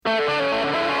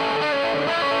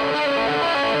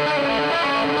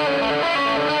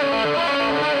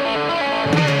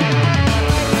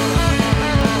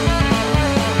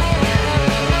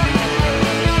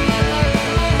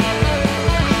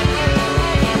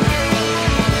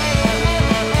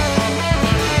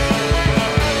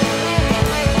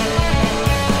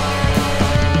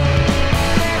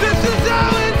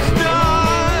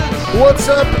What's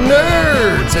up,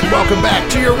 nerds? And welcome back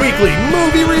to your weekly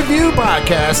movie review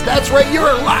podcast. That's right,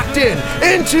 you're locked in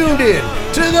and tuned in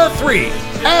to the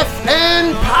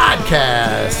 3FN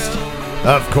Podcast.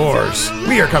 Of course,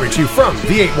 we are coming to you from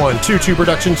the 8122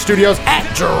 Production Studios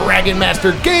at Dragon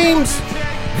Master Games.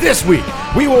 This week,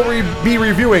 we will be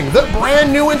reviewing the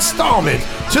brand new installment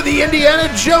to the Indiana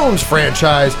Jones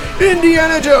franchise,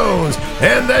 Indiana Jones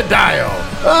and the Dial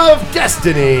of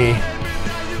Destiny.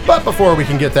 But before we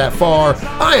can get that far,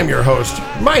 I am your host.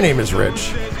 My name is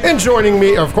Rich. And joining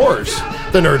me, of course,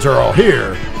 the nerds are all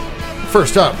here.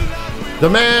 First up, the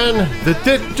man that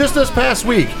did just this past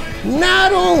week,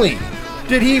 not only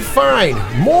did he find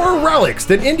more relics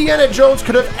than Indiana Jones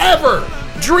could have ever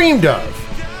dreamed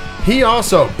of, he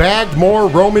also bagged more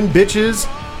Roman bitches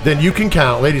than you can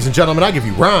count. Ladies and gentlemen, I give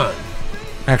you Ron.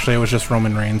 Actually, it was just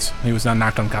Roman Reigns. He was not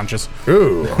knocked unconscious.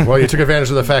 Ooh, well, you took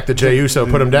advantage of the fact that Jey Uso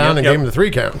put him down and gave him the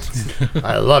 3 counts.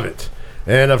 I love it.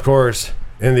 And, of course,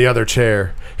 in the other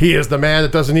chair, he is the man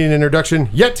that doesn't need an introduction,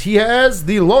 yet he has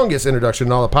the longest introduction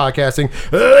in all of podcasting.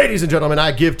 Ladies and gentlemen,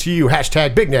 I give to you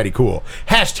hashtag Big Natty Cool,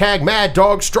 hashtag Mad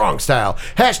Dog Strong Style,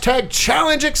 hashtag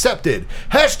Challenge Accepted,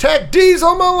 hashtag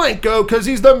Diesel Malenko, because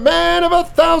he's the man of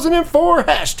 1,004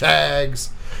 hashtags.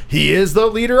 He is the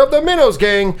leader of the Minnows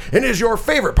Gang and is your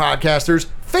favorite podcaster's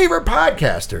favorite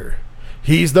podcaster.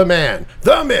 He's the man,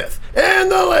 the myth,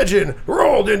 and the legend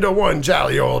rolled into one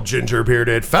jolly old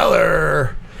ginger-bearded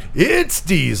feller. It's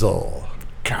Diesel.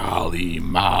 Kali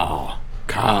Ma.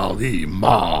 Kali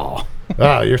Ma.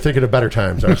 Ah, you're thinking of better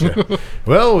times, aren't you?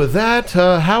 Well, with that,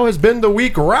 how has been the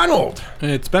week, Ronald?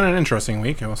 It's been an interesting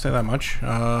week, I will say that much.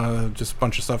 Just a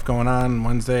bunch of stuff going on.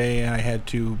 Wednesday, I had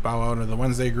to bow out of the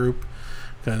Wednesday group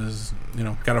because,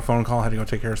 got a phone call, had to go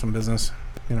take care of some business.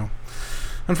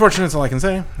 Unfortunate, that's all I can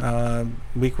say.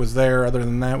 Week was there. Other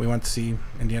than that, we went to see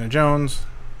Indiana Jones.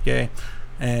 Yay.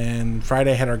 And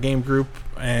Friday had our game group,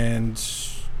 and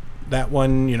that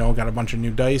one, got a bunch of new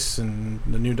dice, and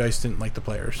the new dice didn't like the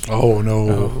players. Oh,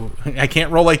 no. So I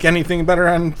can't roll like anything better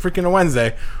on freaking a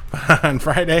Wednesday. But on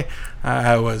Friday,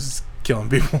 I was killing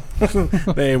people.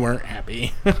 They weren't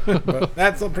happy. But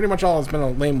that's pretty much all. It's been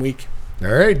a lame week.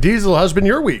 All right, Diesel, how's been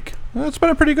your week? It's been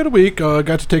a pretty good week. Got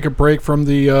to take a break from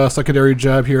the secondary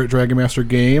job here at Dragon Master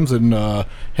Games and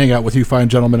hang out with you fine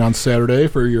gentlemen on Saturday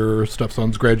for your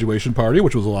stepson's graduation party,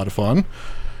 which was a lot of fun.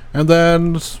 And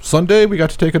then Sunday, we got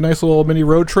to take a nice little mini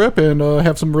road trip and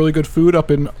have some really good food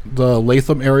up in the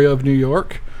Latham area of New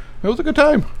York. It was a good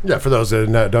time. Yeah, for those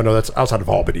that don't know, that's outside of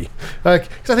Albany.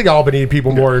 Because I think Albany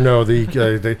people more know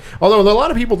although a lot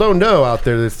of people don't know out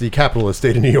there, it's the capital of the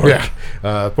state of New York.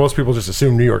 Yeah. Most people just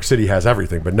assume New York City has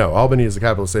everything, but no, Albany is the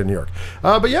capital of the state of New York.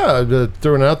 But yeah,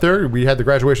 throwing it out there, we had the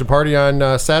graduation party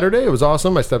on Saturday. It was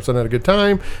awesome. My stepson had a good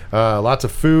time. Lots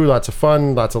of food, lots of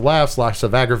fun, lots of laughs, lots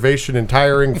of aggravation and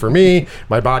tiring for me.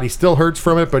 My body still hurts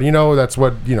from it, but that's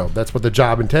what the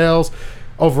job entails.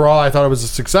 Overall, I thought it was a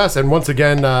success. And once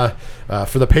again,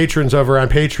 for the patrons over on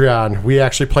Patreon, we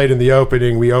actually played in the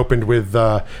opening. We opened with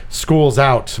School's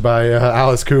Out by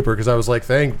Alice Cooper because I was like,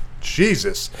 thank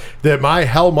Jesus that my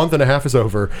hell month and a half is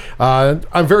over.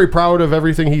 I'm very proud of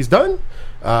everything he's done.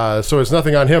 So it's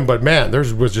nothing on him, but man, there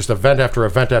was just event after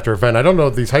event after event. I don't know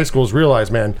if these high schools realize,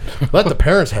 man, let the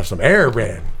parents have some air,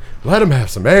 man. Let them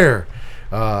have some air.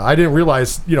 I didn't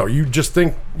realize, you just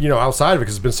think, outside of it,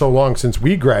 because it's been so long since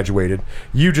we graduated,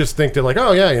 you just think that like,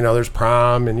 oh yeah, there's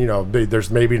prom and,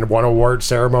 there's maybe one award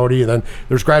ceremony and then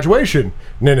there's graduation.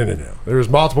 No. There's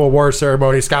multiple award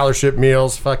ceremonies, scholarship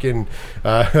meals, fucking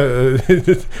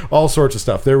all sorts of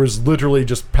stuff. There was literally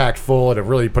just packed full, and it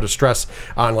really put a stress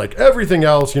on like everything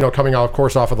else, coming out, of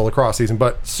course, off of the lacrosse season,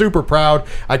 but super proud.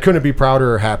 I couldn't be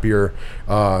prouder or happier.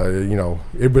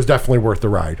 It was definitely worth the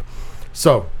ride.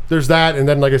 So there's that, and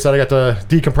then like I said, I got to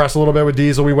decompress a little bit with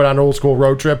Diesel. We went on an old school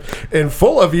road trip, and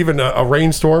full of even a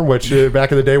rainstorm, which back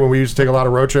in the day when we used to take a lot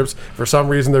of road trips, for some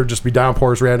reason there'd just be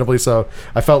downpours randomly, so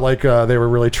I felt like they were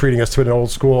really treating us to an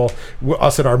old school,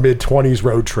 us in our mid-20s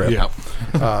road trip.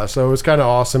 Yeah. So it was kind of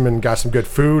awesome, and got some good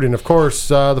food, and of course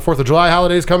the 4th of July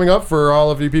holiday is coming up for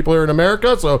all of you people here in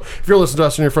America, so if you're listening to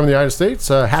us and you're from the United States,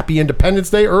 happy Independence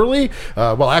Day early.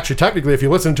 Well, actually, technically, if you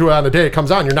listen to it on the day it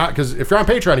comes on, you're not, because if you're on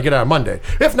Patreon, you get it on Monday.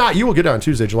 If not, you will get it on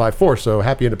Tuesday, July 4th, so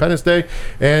happy Independence Day.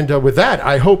 And with that,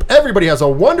 I hope everybody has a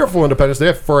wonderful Independence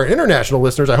Day. For our international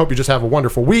listeners, I hope you just have a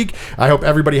wonderful week. I hope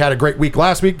everybody had a great week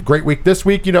last week, great week this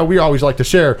week. We always like to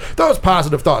share those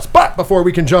positive thoughts. But before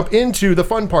we can jump into the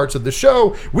fun parts of the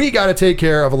show, we got to take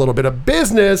care of a little bit of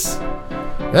business.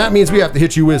 That means we have to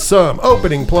hit you with some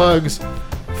opening plugs.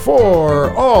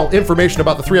 For all information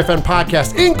about the 3FN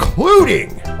podcast,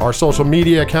 including our social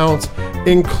media accounts,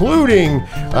 including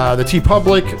the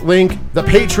TeePublic link, the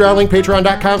Patreon link,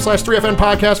 patreon.com/3FN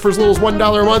podcast for as little as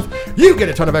 $1 a month. You get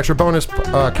a ton of extra bonus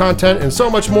content and so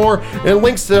much more, and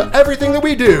links to everything that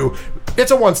we do.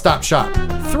 It's a one-stop shop.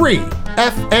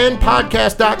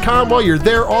 3FNpodcast.com. While you're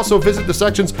there, also visit the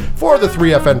sections for the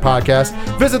 3FN podcast.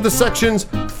 Visit the sections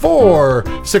for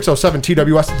 607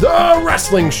 TWS, The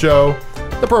Wrestling Show,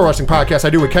 the pro wrestling podcast I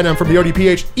do with Ken M from the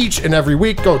ODPH each and every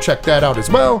week. Go check that out as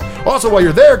well. Also, while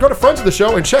you're there, go to Friends of the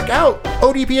Show and check out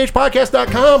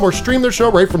odphpodcast.com or stream their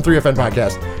show right from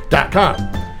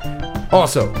 3FNpodcast.com.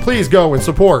 Also, please go and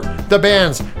support the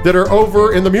bands that are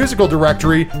over in the musical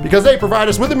directory because they provide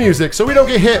us with the music so we don't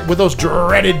get hit with those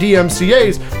dreaded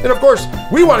DMCAs. And of course,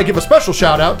 we want to give a special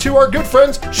shout out to our good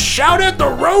friends Shout at the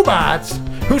Robots,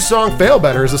 whose song Fail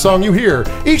Better is the song you hear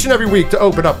each and every week to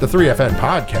open up the 3FN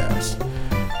podcast.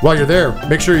 While you're there,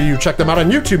 make sure you check them out on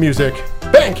YouTube Music,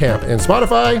 Bandcamp, and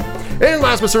Spotify. And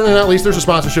last but certainly not least, there's a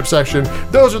sponsorship section.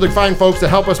 Those are the fine folks that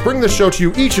help us bring this show to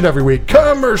you each and every week,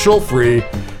 commercial free.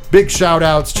 Big shout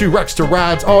outs to Rex to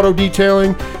Rods Auto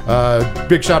Detailing.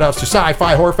 Big shout outs to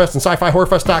Sci-Fi Horror Fest and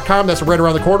SciFiHorrorFest.com. That's right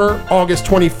around the corner, August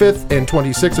 25th and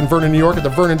 26th in Vernon, New York at the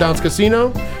Vernon Downs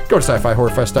Casino. Go to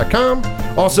SciFiHorrorFest.com.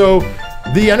 Also,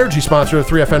 the energy sponsor of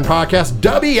 3FN Podcast,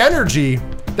 Dubby Energy.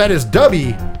 That is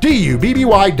DUBBY.GG.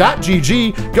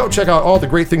 Go check out all the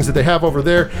great things that they have over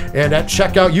there. And at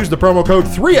checkout, use the promo code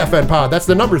 3FNPOD. That's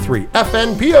the number 3,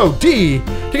 FNPOD,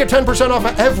 to get 10% off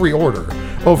of every order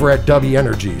over at Dubby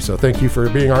Energy. So thank you for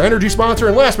being our energy sponsor.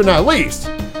 And last but not least,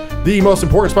 the most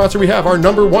important sponsor we have, our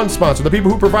number one sponsor, the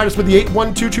people who provide us with the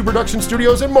 8122 Production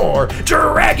Studios and more,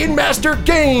 Dragon Master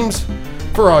Games.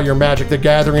 For all your Magic the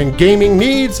Gathering gaming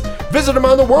needs, visit them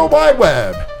on the World Wide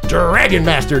Web,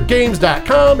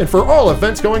 DragonMasterGames.com, and for all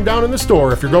events going down in the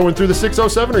store, if you're going through the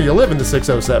 607 or you live in the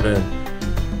 607,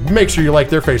 make sure you like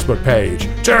their Facebook page,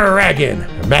 Dragon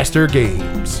Master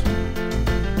Games.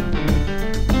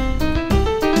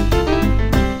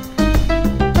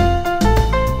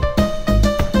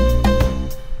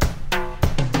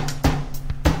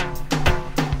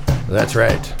 That's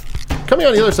right. Coming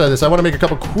on the other side of this, I want to make a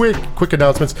couple quick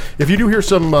announcements. If you do hear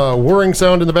some whirring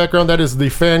sound in the background, that is the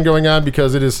fan going on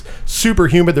because it is super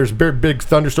humid. There's big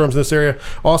thunderstorms in this area.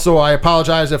 Also, I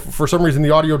apologize if for some reason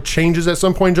the audio changes at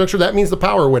some point in juncture. That means the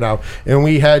power went out, and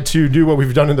we had to do what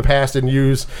we've done in the past and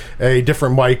use a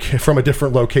different mic from a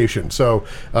different location. So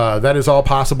that is all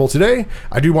possible today.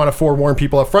 I do want to forewarn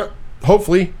people up front.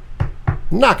 Hopefully,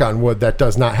 knock on wood, that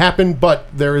does not happen, but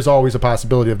there is always a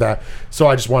possibility of that. So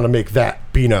I just want to make that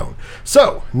be known.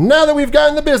 So now that we've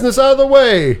gotten the business out of the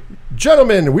way,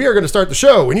 gentlemen, we are going to start the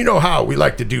show, and you know how we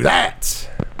like to do that.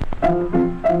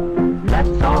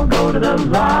 Let's all go to the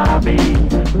lobby.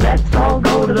 Let's all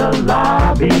go to the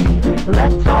lobby.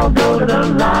 Let's all go to the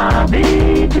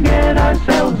lobby to get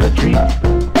ourselves a treat.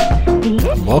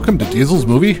 Welcome to Diesel's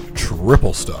movie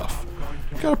Triple Stuff.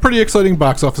 Got a pretty exciting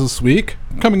box office this week.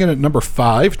 Coming in at number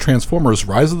 5, Transformers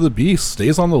Rise of the Beast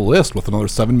stays on the list with another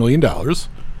 $7 million.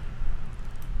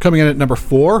 Coming in at number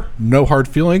 4, No Hard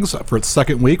Feelings for its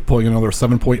second week, pulling in another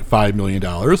 $7.5 million.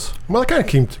 Well, it kind of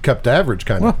kept average,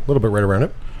 a little bit right around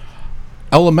it.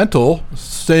 Elemental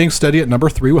staying steady at number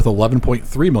 3 with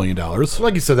 $11.3 million.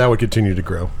 Like you said, that would continue to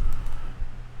grow.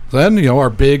 Then,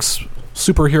 our big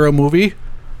superhero movie,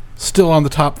 still on the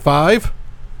top 5,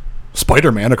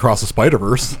 Spider-Man Across the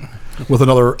Spider-Verse with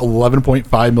another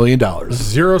 $11.5 million.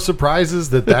 Zero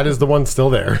surprises that is the one still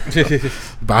there.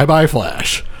 Bye-bye,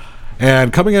 Flash.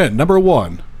 And coming in at number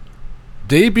 1,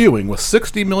 debuting with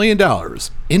 $60 million,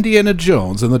 Indiana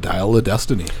Jones and the Dial of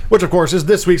Destiny. Which, of course, is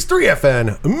this week's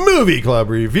 3FN Movie Club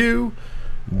review.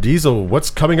 Diesel, what's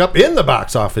coming up in the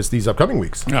box office these upcoming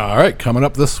weeks? All right, coming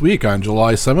up this week on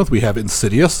July 7th, we have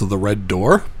Insidious, The Red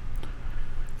Door,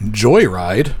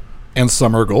 Joyride, and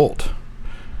Summer Gold.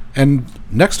 And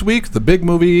next week, the big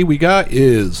movie we got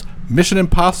is Mission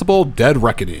Impossible Dead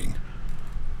Reckoning.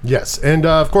 Yes, and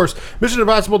of course, Mission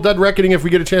Impossible Dead Reckoning, if we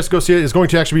get a chance to go see it, is going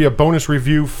to actually be a bonus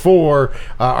review for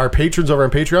our patrons over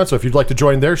on Patreon. So if you'd like to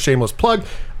join there, shameless plug,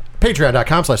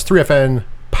 patreon.com/3FN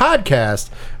podcast,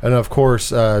 and of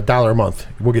course $1 a month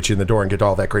will get you in the door and get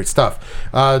all that great stuff.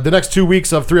 The next 2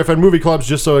 weeks of 3FN movie clubs,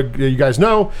 just so you guys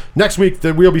know, next week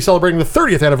we'll be celebrating the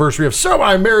 30th anniversary of So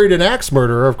I Married an Axe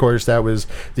Murderer. Of course, that was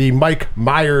the Mike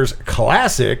Myers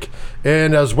classic,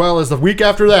 and as well as the week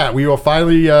after that, we will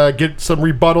finally get some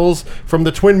rebuttals from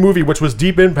the twin movie, which was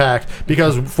Deep Impact,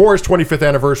 because for its 25th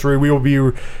anniversary we will be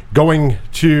going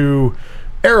to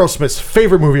Aerosmith's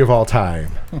favorite movie of all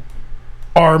time,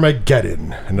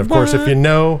 Armageddon. And of course, if you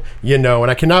know, you know. And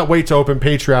I cannot wait to open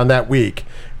Patreon that week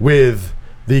with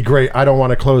the great I Don't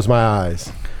Want to Close My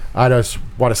Eyes. I just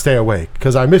want to stay awake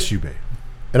because I miss you, babe.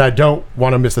 And I don't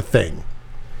want to miss a thing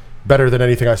better than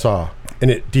anything I saw in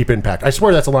it. Deep Impact. I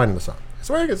swear that's a line in the song. I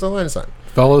swear it's a line in the song.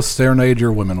 Fellas, serenade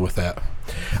your women with that.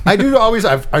 I do always.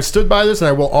 I stood by this, and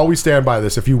I will always stand by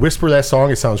this. If you whisper that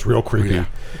song, it sounds real creepy. Yeah.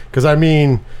 Because I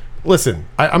mean, listen,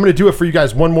 I'm going to do it for you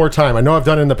guys one more time. I know I've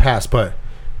done it in the past, but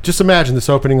just imagine this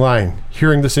opening line,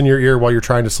 hearing this in your ear while you're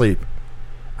trying to sleep.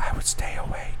 I would stay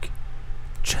awake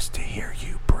just to hear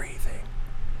you breathing.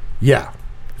 Yeah,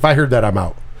 if I heard that, I'm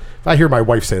out. If I hear my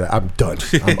wife say that, I'm done.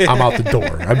 I'm out the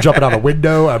door. I'm jumping out a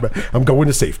window. I'm going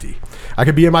to safety. I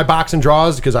could be in my box and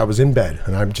drawers because I was in bed,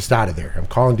 and I'm just out of there. I'm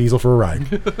calling Diesel for a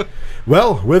ride.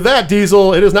 Well, with that,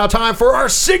 Diesel, it is now time for our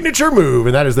signature move,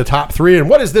 and that is the top 3. And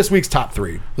what is this week's top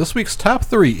 3? This week's top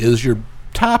 3 is your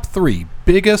top 3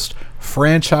 biggest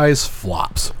franchise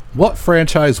flops. What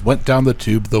franchise went down the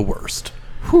tube the worst?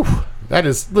 Whew. That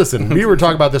is, listen, we were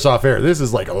talking about this off air. This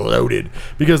is like loaded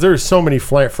because there's so many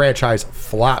franchise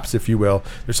flops, if you will.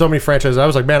 There's so many franchises. I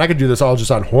was like, man, I could do this all just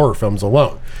on horror films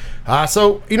alone.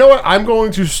 So, you know what? I'm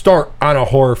going to start on a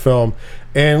horror film,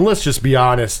 and let's just be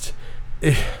honest.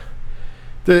 Get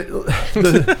it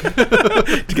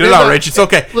out, Rich. It's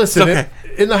okay. Listen, it's okay.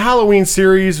 In the Halloween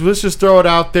series, let's just throw it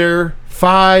out there.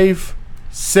 5,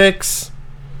 6,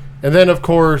 and then, of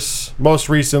course, most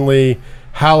recently,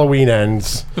 Halloween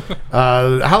Ends.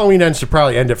 Halloween Ends should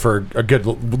probably end it for a good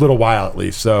little while at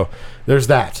least. So there's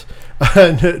that.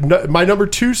 My number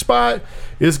 2 spot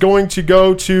is going to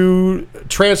go to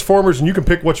Transformers, and you can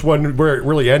pick which one where it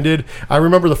really ended. I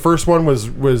remember the first one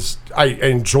was I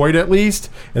enjoyed at least,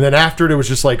 and then after it was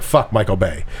just like fuck Michael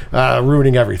Bay,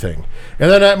 ruining everything. And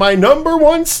then at my number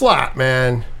 1 slot,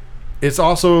 man, it's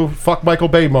also fuck Michael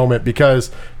Bay moment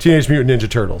because Teenage Mutant Ninja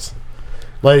Turtles.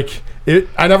 Like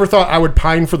I never thought I would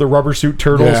pine for the rubber suit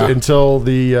turtles until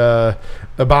the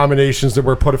abominations that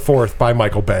were put forth by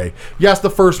Michael Bay. Yes, the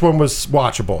first one was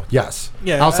watchable. Yes.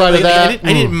 Yeah. Outside of that,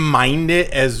 I didn't mind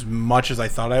it as much as I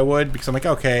thought I would because I'm like,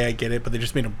 okay, I get it, but they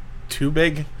just made them too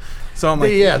big. So I'm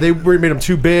like, they made them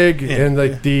too big, and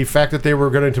like the fact that they were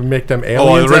going to make them aliens.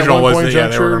 Oh, the original at one was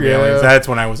point they were going to be aliens. That's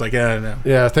when I was like, no.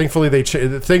 Yeah, thankfully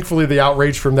the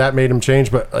outrage from that made him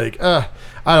change, but like, I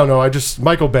don't know.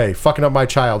 Michael Bay fucking up my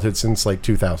childhood since like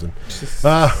 2000.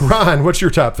 Ron, what's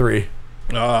your top 3?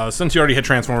 Since you already hit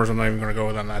Transformers, I'm not even going to go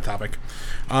with on that topic.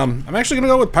 I'm actually going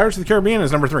to go with Pirates of the Caribbean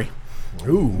as number 3.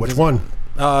 Ooh, which one?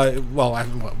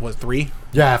 What was 3?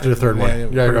 Yeah, after the third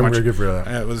one. Yeah, I'm going to give you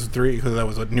that. It was 3 because that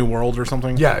was a New World or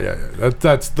something. Yeah.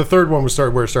 That's the third one was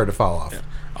where it started to fall off. Yeah.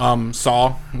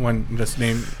 Saw, when this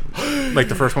name, like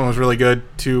the first one was really good.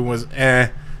 2 was I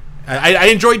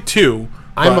enjoyed 2.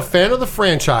 I'm a fan of the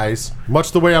franchise,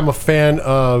 much the way I'm a fan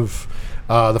of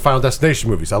the Final Destination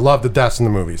movies. I love the deaths in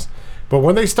the movies. But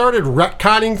when they started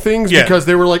retconning things because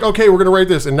they were like, okay, we're going to write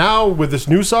this. And now with this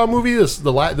new Saw movie,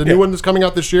 the new one that's coming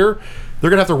out this year, they're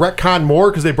going to have to retcon more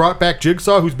because they brought back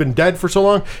Jigsaw, who's been dead for so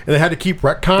long, and they had to keep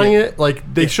retconning it.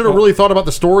 Like, they should have really thought about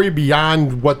the story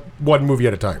beyond one movie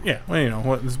at a time. Yeah,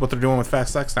 well, this is what they're doing with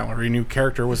Fast X now. Every new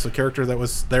character was the character that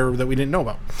was there that we didn't know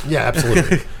about. Yeah,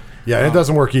 absolutely. Yeah, it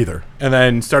doesn't work either. And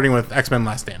then starting with X-Men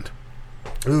Last Stand.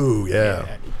 Ooh,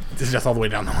 yeah. This is just all the way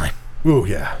down the line. Ooh,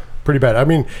 yeah. Pretty bad. I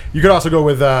mean, you could also go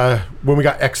with when we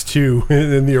got X2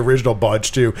 in the original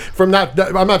bunch too. From that,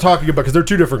 I'm not talking about because they're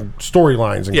 2 different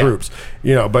storylines and groups,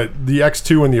 But the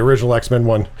X2 and the original X-Men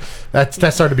one, that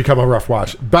started to become a rough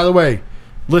watch. By the way,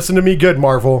 listen to me, good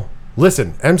Marvel.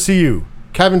 Listen, MCU,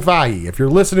 Kevin Feige. If you're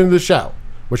listening to the show,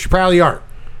 which you probably aren't,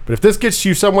 but if this gets to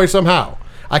you some way somehow,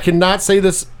 I cannot say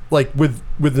this like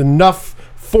with enough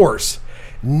force.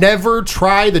 Never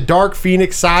try the Dark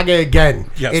Phoenix saga again.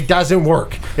 Yes. It doesn't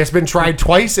work. It's been tried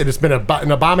twice, and it's been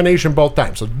an abomination both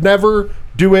times. So never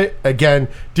do it again.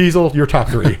 Diesel, your top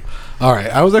 3. All right.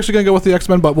 I was actually going to go with the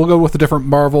X-Men, but we'll go with a different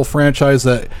Marvel franchise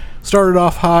that started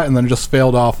off hot and then just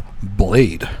failed off.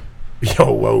 Blade.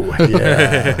 Yo, whoa.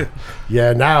 Yeah.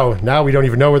 Yeah, now we don't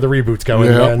even know where the reboot's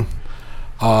going, man.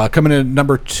 Coming in at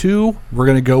number 2, we're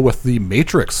going to go with the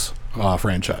Matrix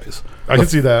franchise. I can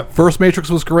see that. First Matrix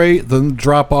was great, then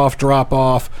drop off.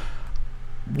 A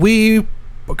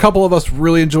couple of us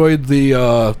really enjoyed the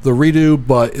redo,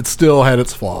 but it still had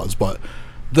its flaws. But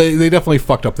they definitely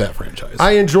fucked up that franchise.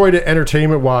 I enjoyed it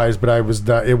entertainment wise, but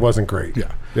it wasn't great.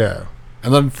 Yeah.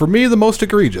 And then for me, the most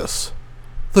egregious,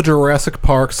 the Jurassic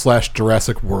Park /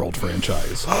 Jurassic World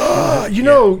franchise. You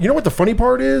know what the funny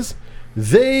part is?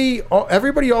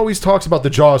 Everybody always talks about the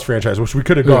Jaws franchise, which we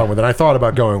could have gone with, and I thought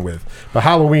about going with, but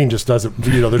Halloween just doesn't.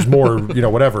 There's more,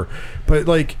 whatever. But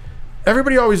like,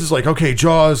 everybody always is like, okay,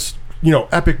 Jaws,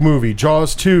 epic movie.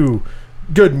 Jaws 2,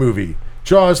 good movie.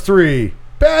 Jaws 3,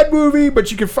 bad movie, but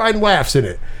you can find laughs in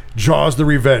it. Jaws: The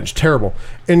Revenge, terrible.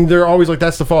 And they're always like,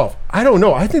 that's the fall off. I don't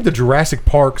know. I think the Jurassic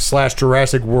Park /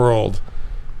 Jurassic World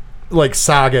like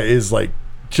saga is like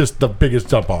just the biggest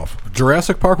dump off.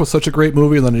 Jurassic Park was such a great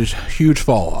movie, and then a huge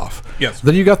fall off. Yes.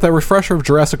 Then you got that refresher of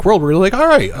Jurassic World where you're like, all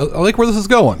right, I like where this is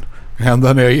going. And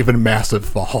then an even massive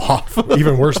fall off.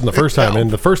 Even worse than the first time. And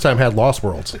the first time had Lost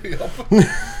Worlds.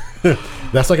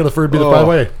 That's not going to be by the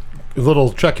way, a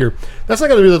little check here. That's not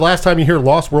going to be the last time you hear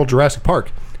Lost World Jurassic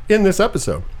Park in this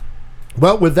episode.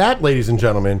 Well, with that, ladies and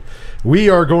gentlemen, we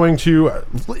are going to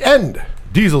end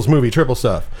Diesel's movie Triple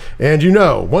Stuff. And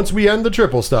once we end the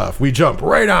triple stuff, we jump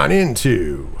right on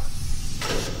into...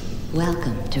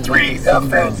 Welcome to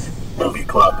 3FN Movie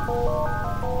Club.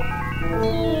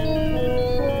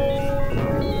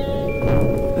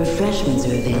 Refreshments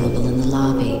are available in the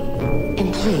lobby.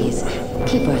 And please,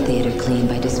 keep our theater clean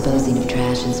by disposing of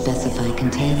trash in specified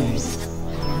containers.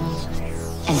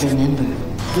 And remember,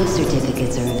 gift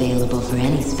certificates are available for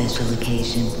any special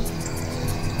occasion.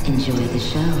 Enjoy the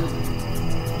show.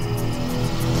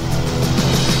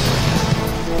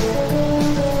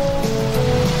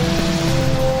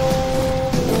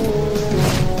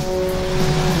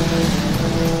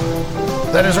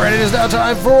 That is right. It is now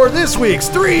time for this week's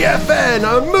 3FN,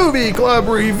 a movie club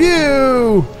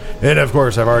review. And of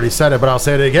course, I've already said it, but I'll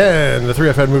say it again. The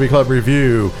 3FN Movie Club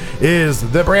review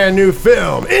is the brand new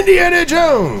film, Indiana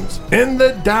Jones and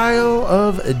the Dial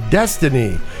of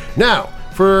Destiny. Now,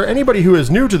 for anybody who is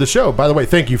new to the show, by the way,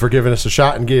 thank you for giving us a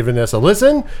shot and giving us a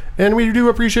listen, and we do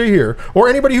appreciate here. Or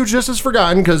anybody who just has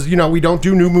forgotten, because we don't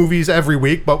do new movies every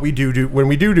week, but we do when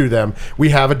we do them, we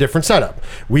have a different setup.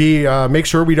 We make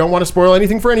sure we don't want to spoil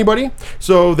anything for anybody,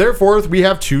 so therefore we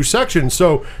have two sections.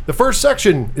 So the first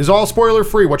section is all spoiler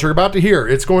free. What you're about to hear,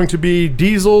 it's going to be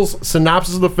Diesel's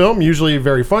synopsis of the film, usually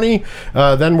very funny.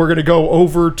 Then we're going to go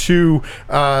over to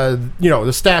the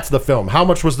stats of the film. How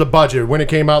much was the budget, when it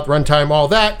came out, runtime, all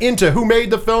that, into who made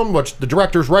the film, which the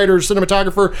directors, writers,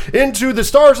 cinematographer, into the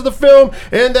stars of the film,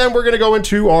 and then we're going to go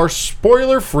into our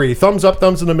spoiler-free thumbs up,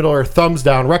 thumbs in the middle, or thumbs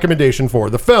down recommendation for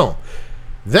the film.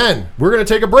 Then we're going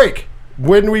to take a break.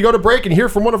 When we go to break and hear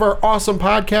from one of our awesome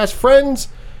podcast friends,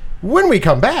 when we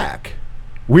come back,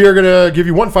 we are going to give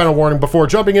you one final warning before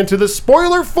jumping into the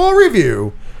spoiler full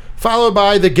review, followed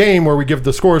by the game where we give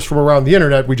the scores from around the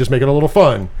internet. We just make it a little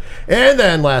fun. And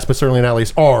then, last but certainly not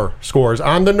least, our scores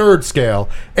on the nerd scale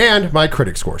and my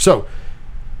critic score. So,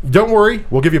 don't worry.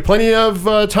 We'll give you plenty of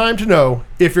time to know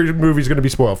if your movie's going to be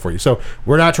spoiled for you. So,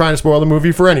 we're not trying to spoil the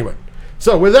movie for anyone.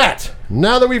 So, with that,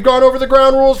 now that we've gone over the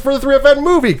ground rules for the 3FN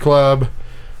Movie Club,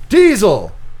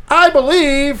 Diesel, I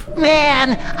believe...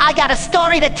 Man, I got a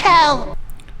story to tell.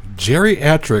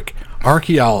 Geriatric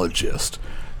archaeologist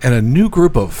and a new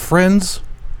group of friends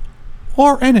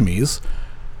or enemies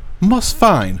must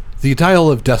find the Dial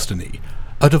of Destiny,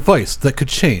 a device that could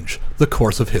change the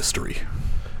course of history.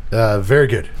 Very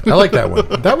good. I like that one.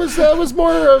 That was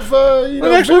more of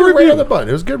actually right on the button.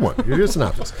 It was a good one. Good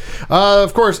synopsis.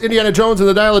 Of course, Indiana Jones and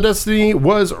the Dial of Destiny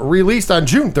was released on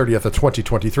June 30th of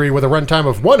 2023 with a runtime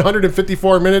of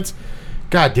 154 minutes.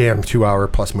 Goddamn 2-hour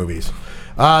plus movies.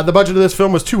 The budget of this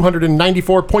film was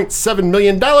 $294.7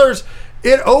 million.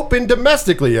 It opened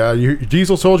domestically.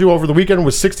 Diesel told you over the weekend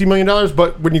was $60 million,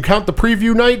 but when you count the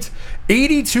preview night,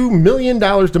 $82 million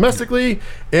domestically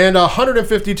and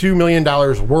 $152 million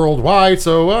worldwide.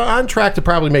 So on track to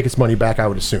probably make its money back, I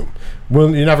would assume.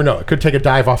 Well, you never know. It could take a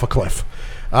dive off a cliff.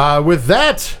 With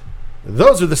that,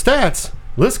 those are the stats.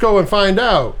 Let's go and find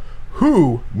out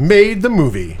who made the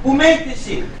movie. Who made this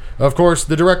shit? Of course,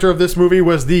 the director of this movie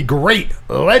was the great,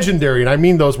 legendary, and I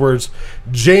mean those words,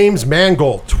 James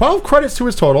Mangold. 12 credits to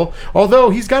his total,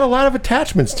 although he's got a lot of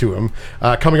attachments to him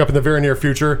coming up in the very near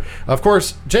future. Of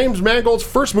course, James Mangold's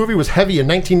first movie was Heavy in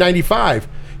 1995.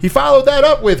 He followed that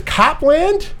up with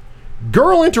Copland,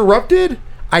 Girl Interrupted,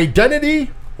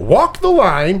 Identity, Walk the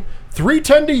Line,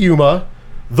 3:10 to Yuma,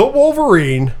 The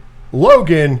Wolverine,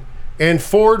 Logan, and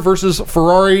Ford versus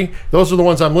Ferrari. Those are the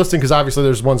ones I'm listing because obviously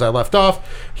there's ones I left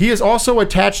off. He is also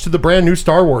attached to the brand new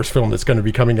Star Wars film that's going to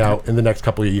be coming out in the next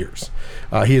couple of years.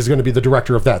 He is going to be the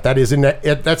director of that.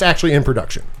 That's actually in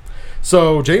production.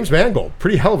 So James Mangold,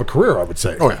 pretty hell of a career, I would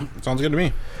say. Oh yeah, sounds good to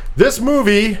me. This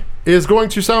movie is going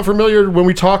to sound familiar when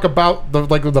we talk about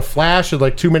the Flash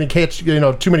and too many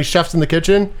chefs in the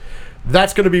kitchen.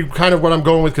 That's going to be kind of what I'm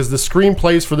going with because the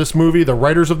screenplays for this movie, the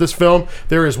writers of this film,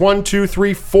 there is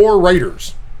 4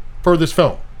 writers for this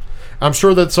film. I'm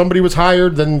sure that somebody was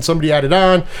hired, then somebody added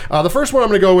on. The first one I'm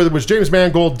going to go with was James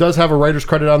Mangold does have a writer's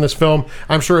credit on this film.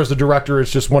 I'm sure as the director, it's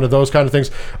just one of those kind of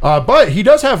things. But he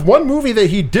does have one movie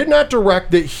that he did not direct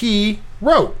that he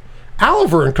wrote.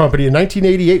 Oliver and Company in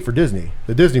 1988 for Disney,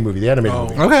 the Disney movie, the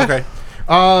animated movie. Okay.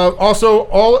 Also,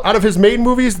 all out of his main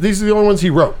movies, these are the only ones he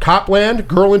wrote: Copland,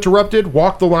 Girl Interrupted,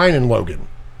 Walk the Line, and Logan.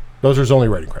 Those are his only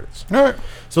writing credits. All right.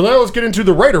 So now let's get into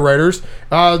the writers.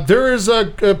 There is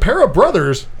a pair of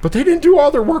brothers, but they didn't do all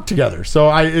their work together.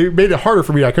 So it made it harder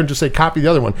for me. I couldn't just say copy the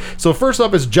other one. So first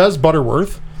up is Jez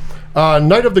Butterworth.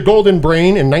 Night of the Golden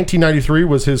Brain in 1993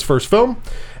 was his first film.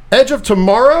 Edge of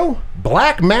Tomorrow,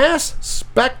 Black Mass,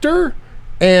 Spectre,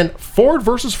 and Ford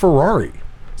versus Ferrari.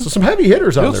 So some heavy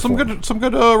hitters out there. Some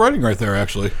good writing right there,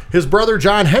 actually. His brother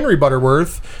John Henry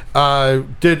Butterworth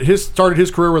started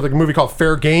his career with a movie called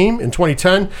Fair Game in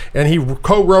 2010, and he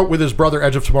co-wrote with his brother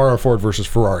Edge of Tomorrow, Ford versus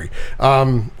Ferrari.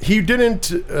 He did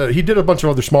a bunch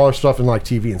of other smaller stuff in like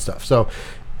TV and stuff. So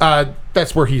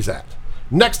that's where he's at.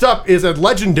 Next up is a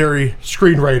legendary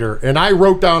screenwriter, and I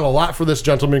wrote down a lot for this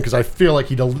gentleman because I feel like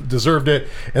he deserved it,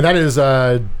 and that is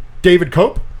David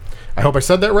Cope. I hope I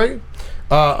said that right.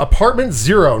 Apartment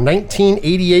Zero,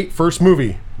 1988 first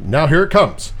movie. Now here it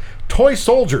comes. Toy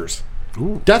Soldiers.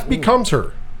 Death Becomes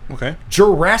Her. Okay.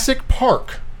 Jurassic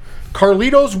Park.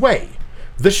 Carlito's Way.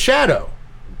 The Shadow.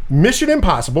 Mission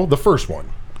Impossible, the first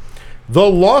one. The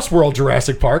Lost World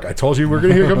Jurassic Park. I told you we're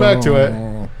going to come back to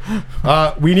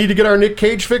it. We need to get our Nick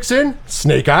Cage fix in.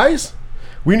 Snake Eyes.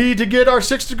 We need to get our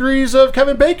 6 Degrees of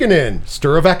Kevin Bacon in.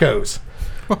 Stir of Echoes.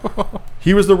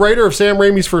 He was the writer of Sam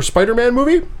Raimi's first Spider-Man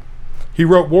movie. He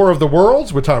wrote War of the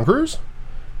Worlds with Tom Cruise.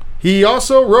 He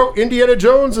also wrote Indiana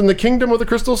Jones and the Kingdom of the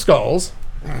Crystal Skulls.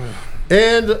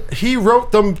 And he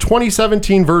wrote the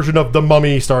 2017 version of The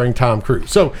Mummy starring Tom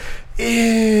Cruise. So,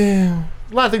 a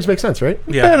lot of things make sense, right?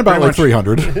 Yeah. And about like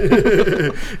 300.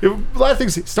 A lot of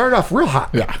things started off real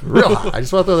hot. Yeah. Real hot. I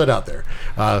just want to throw that out there.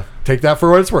 Take that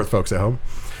for what it's worth, folks at home.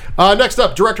 Next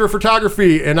up, director of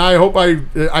photography. And I hope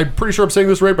I'm pretty sure I'm saying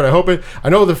this right, but I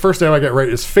know the first name I get right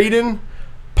is Phaedon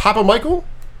Papa Michael.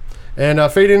 And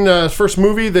Phaedon's first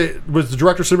movie that was the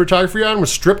director of cinematography on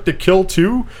was Stripped to Kill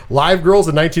 2, Live Girls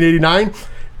in 1989.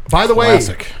 By the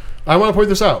Classic. way, I want to point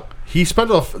this out. He spent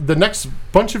the next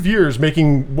bunch of years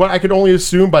making what I could only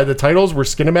assume by the titles were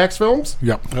Skinamax films.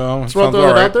 Yep. Oh, Just want to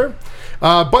throw that out there.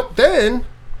 But then,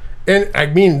 and I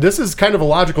mean, this is kind of a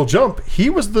logical jump. He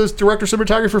was the director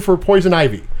cinematographer for Poison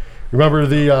Ivy. Remember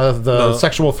the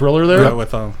sexual thriller there? Yeah,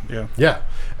 with Yeah.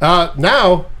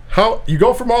 Now, how you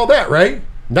go from all that, right?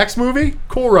 Next movie,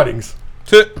 Cool Runnings.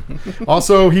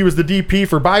 Also, he was the DP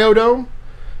for Biodome,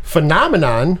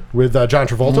 Phenomenon with John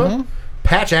Travolta,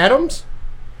 Patch Adams,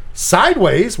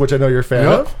 Sideways, which I know you're a fan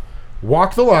of,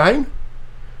 Walk the Line,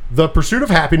 The Pursuit of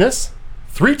Happiness,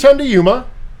 3:10 to Yuma,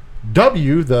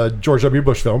 W, the George W.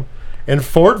 Bush film, and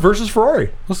Ford versus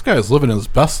Ferrari. This guy is living his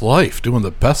best life, doing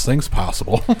the best things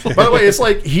possible. By the way, it's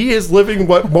like he is living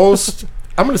what most...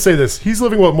 I'm going to say this. He's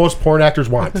living what most porn actors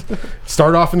want.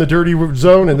 Start off in the dirty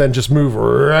zone and then just move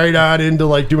right on into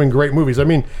like doing great movies. I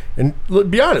mean, and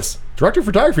be honest, director of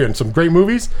photography on some great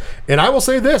movies. And I will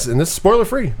say this, and this is spoiler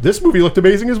free, this movie looked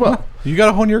amazing as well. You got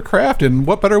to hone your craft, and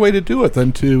what better way to do it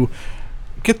than to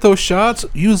get those shots,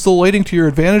 use the lighting to your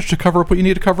advantage to cover up what you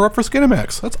need to cover up for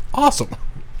Skinamax. That's awesome.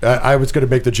 I was going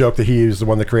to make the joke that he was the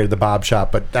one that created the Bob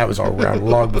Shop, but that was all around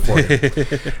long before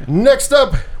him. Next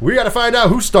up, we got to find out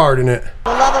who starred in it. For the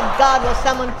love of God, will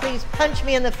someone please punch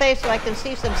me in the face so I can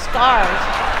see some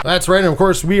scars? That's right, and of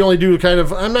course, we only do kind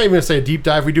of, I'm not even going to say a deep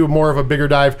dive, we do more of a bigger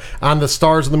dive on the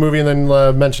stars of the movie and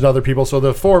then mention other people. So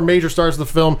the 4 major stars of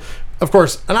the film, of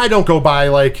course, and I don't go by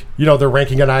like, their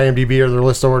ranking on IMDb or their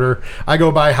list order. I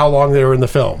go by how long they were in the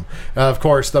film. Of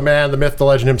course, the man, the myth, the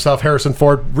legend himself, Harrison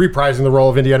Ford, reprising the role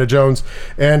of Indiana Jones.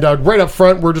 And right up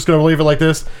front, we're just going to leave it like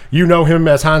this. You know him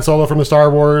as Han Solo from the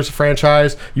Star Wars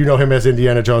franchise. You know him as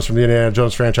Indiana Jones from the Indiana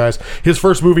Jones franchise. His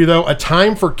first movie, though, A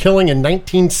Time for Killing in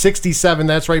 1967.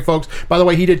 That's right, folks. By the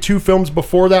way, he did 2 films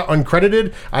before that,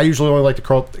 uncredited. I usually only like to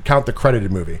count the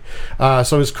credited movie.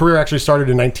 So his career actually started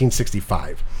in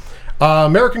 1965.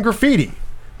 American Graffiti.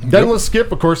 Then let's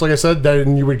skip, of course, like I said,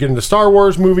 then you would get into Star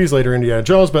Wars movies, later Indiana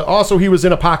Jones, but also he was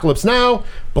in Apocalypse Now,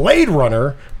 Blade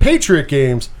Runner, Patriot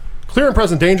Games, Clear and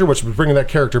Present Danger, which was bringing that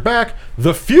character back,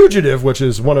 The Fugitive, which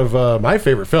is one of my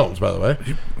favorite films, by the way.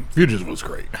 Fugitive was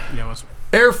great. Yeah, it was.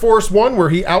 Air Force One, where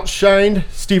he outshined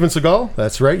Steven Seagal.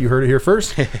 That's right, you heard it here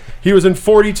first. He was in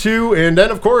 42, and then,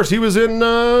 of course, he was in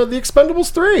The Expendables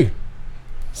 3.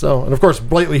 So, and of course,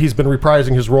 lately he's been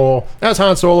reprising his role as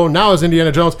Han Solo, now as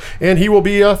Indiana Jones, and he will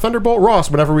be Thunderbolt Ross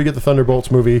whenever we get the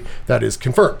Thunderbolts movie. That is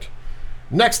confirmed.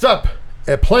 Next up,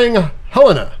 playing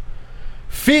Helena,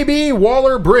 Phoebe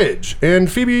Waller-Bridge.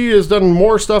 And Phoebe has done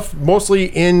more stuff, mostly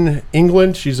in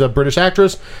England. She's a British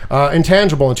actress.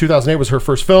 Intangible in 2008 was her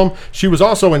first film. She was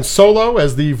also in Solo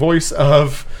as the voice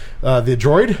of the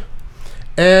droid.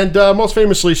 And most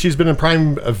famously, she's been in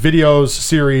Prime Video's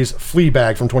series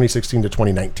Fleabag from 2016 to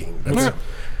 2019.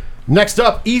 Next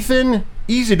up, Ethan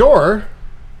Isidore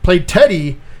played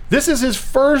Teddy. This is his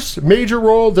first major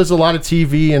role. Does a lot of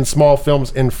TV and small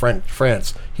films in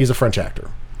France. He's a French actor.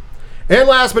 And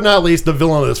last but not least, the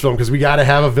villain of this film, because we got to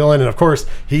have a villain. And of course,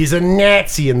 he's a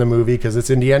Nazi in the movie because it's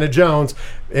Indiana Jones.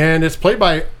 And it's played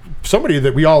by somebody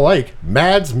that we all like,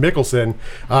 Mads Mikkelsen.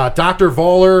 Dr.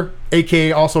 Voller,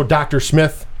 a.k.a. also Dr.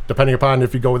 Smith, depending upon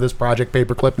if you go with this Project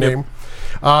Paperclip name.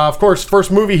 Of course,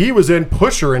 first movie he was in,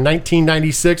 Pusher, in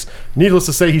 1996. Needless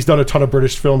to say, he's done a ton of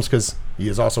British films because he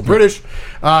is also British.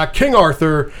 King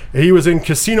Arthur, he was in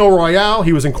Casino Royale.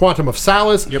 He was in Quantum of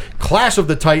Solace, Clash of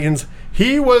the Titans.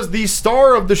 He was the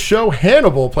star of the show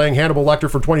Hannibal, playing Hannibal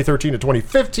Lecter from 2013 to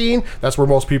 2015. That's where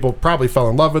most people probably fell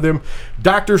in love with him.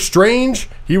 Doctor Strange,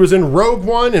 he was in Rogue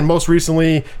One, and most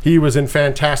recently, he was in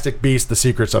Fantastic Beasts: The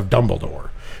Secrets of Dumbledore.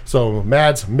 So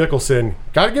Mads Mikkelsen,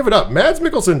 gotta give it up. Mads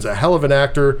Mikkelsen's a hell of an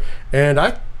actor, and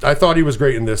I thought he was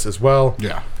great in this as well.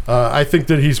 Yeah. I think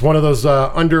that he's one of those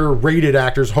underrated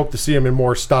actors. Hope to see him in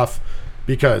more stuff,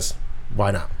 because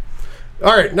why not?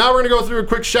 All right, now we're going to go through a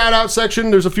quick shout-out section.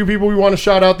 There's a few people we want to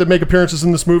shout out that make appearances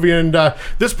in this movie, and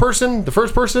this person, the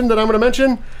first person that I'm going to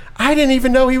mention, I didn't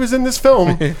even know he was in this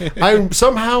film. I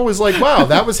somehow was like, wow,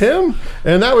 that was him?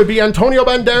 And that would be Antonio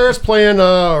Banderas playing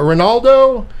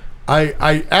Ronaldo.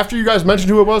 I after you guys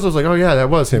mentioned who it was, I was like, oh yeah, that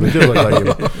was him. It did look like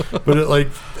him. But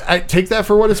I take that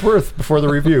for what it's worth before the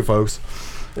review, folks.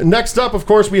 Next up, of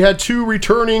course, we had two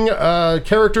returning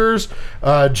characters.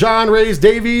 John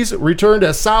Rhys-Davies returned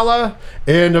as Salah,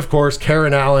 and of course,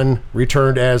 Karen Allen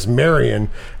returned as Marion.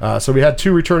 So we had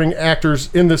two returning actors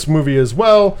in this movie as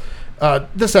well.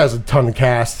 This has a ton of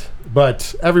cast,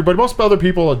 but most other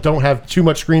people don't have too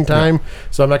much screen time,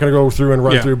 so I'm not going to go through and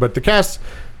run through. But the cast,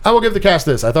 I will give the cast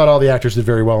this. I thought all the actors did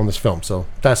very well in this film, so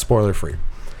that's spoiler-free.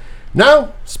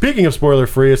 Now, speaking of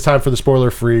spoiler-free, it's time for the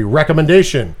spoiler-free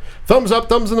recommendation. Thumbs up,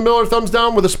 thumbs in the middle, or thumbs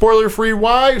down with a spoiler-free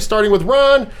why. Starting with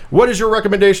Ron, what is your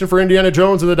recommendation for Indiana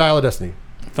Jones and the Dial of Destiny?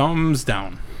 Thumbs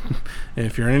down.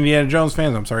 If you're an Indiana Jones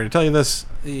fan, I'm sorry to tell you this,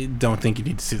 I don't think you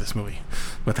need to see this movie.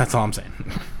 But that's all I'm saying.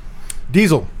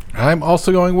 Diesel. I'm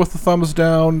also going with the thumbs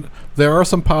down. There are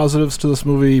some positives to this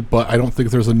movie, but I don't think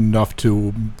there's enough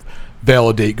to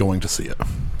validate going to see it.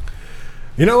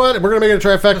 You know what? We're going to make it a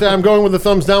trifecta. I'm going with the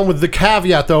thumbs down with the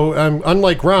caveat, though.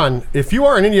 Unlike Ron, if you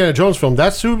are an Indiana Jones film,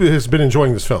 that's who has been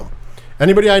enjoying this film.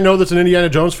 Anybody I know that's an Indiana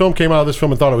Jones film came out of this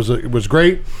film and thought it was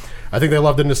great. I think they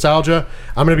loved the nostalgia.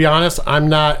 I'm going to be honest. I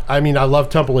love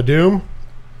Temple of Doom,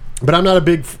 but I'm not a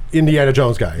big Indiana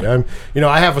Jones guy.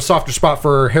 I have a softer spot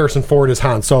for Harrison Ford as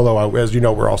Han Solo. As you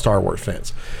know, we're all Star Wars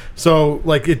fans. So,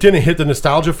 it didn't hit the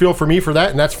nostalgia feel for me for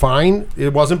that, and that's fine.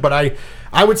 It wasn't, but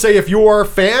I would say if you're a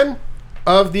fan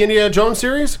of the Indiana Jones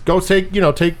series, go take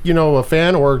a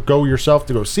fan or go yourself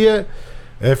to go see it.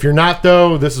 If you're not,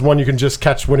 though, this is one you can just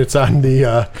catch when it's on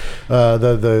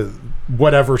the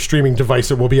whatever streaming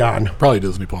device it will be on. Probably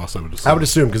Disney Plus, I would assume. I would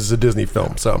assume because it's a Disney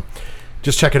film, so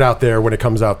just check it out there when it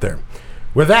comes out there.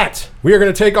 With that, we are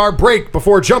going to take our break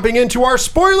before jumping into our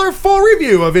spoiler full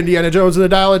review of Indiana Jones and the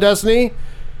Dial of Destiny.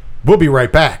 We'll be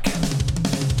right back.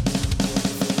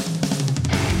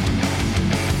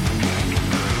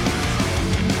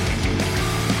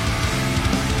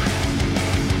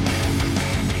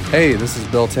 Hey, this is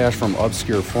Bill Tash from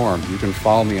Obscure Forum. You can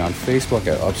follow me on Facebook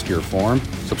at Obscure Forum,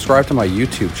 subscribe to my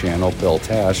YouTube channel, Bill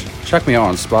Tash, check me out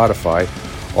on Spotify,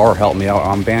 or help me out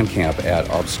on Bandcamp at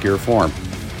Obscure Forum.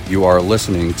 You are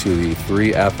listening to the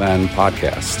 3FN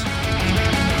podcast.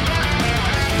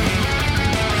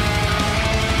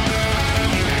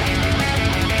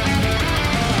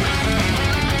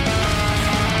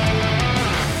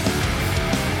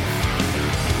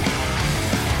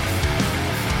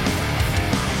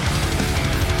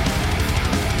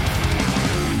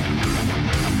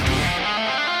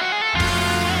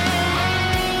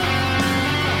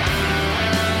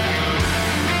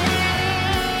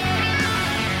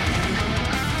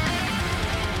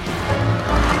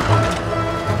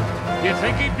 You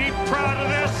think he'd be proud of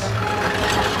this?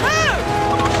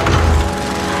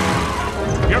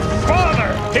 Your father,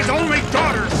 his only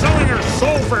daughter, selling her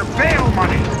soul for bail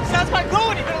money. Sounds quite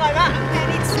rude, anything like that.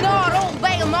 And it's not all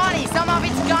bail money. Some of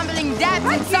it's gambling debts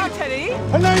and some... Teddy.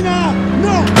 Helena!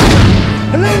 No!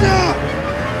 Helena!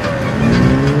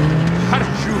 How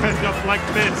did you end up like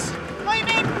this? I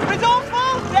mean,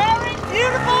 resourceful, daring,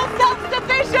 beautiful,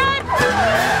 self-sufficient.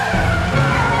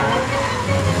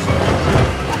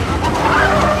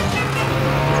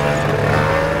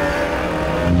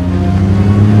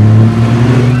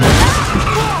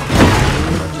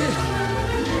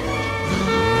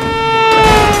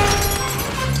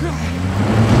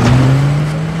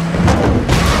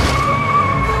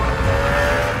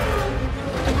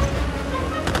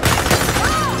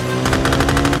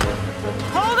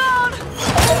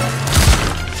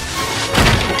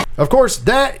 Of course,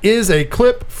 that is a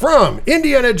clip from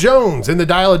Indiana Jones and the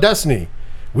Dial of Destiny.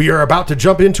 We are about to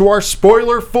jump into our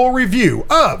spoiler full review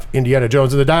of Indiana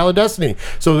Jones and the Dial of Destiny.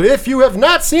 So if you have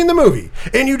not seen the movie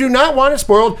and you do not want it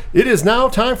spoiled, it is now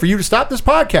time for you to stop this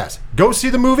podcast. Go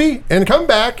see the movie and come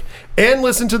back and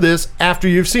listen to this after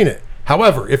you've seen it.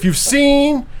 However, if you've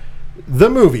seen the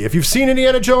movie, if you've seen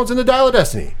Indiana Jones and the Dial of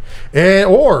Destiny,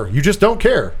 or you just don't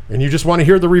care and you just want to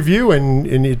hear the review and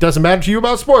it doesn't matter to you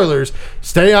about spoilers,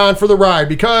 stay on for the ride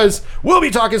because we'll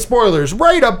be talking spoilers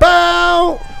right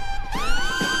about...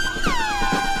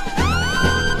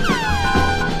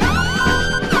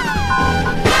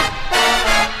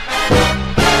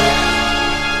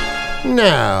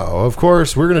 Now, of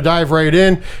course, we're going to dive right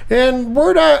in, and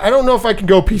I don't know if I can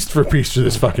go piece for piece to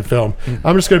this fucking film.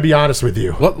 I'm just going to be honest with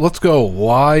you. Let's go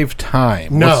live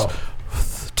time. No.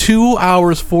 2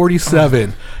 hours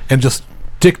 47 and just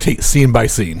dictate scene by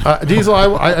scene. Diesel,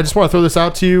 I just want to throw this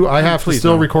out to you. I have to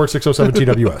still record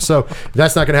 607 TWS, so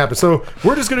that's not going to happen. So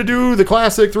we're just going to do the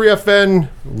classic 3FN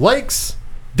likes,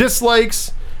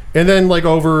 dislikes, and then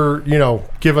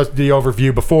give us the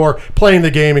overview before playing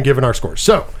the game and giving our scores.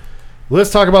 So let's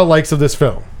talk about likes of this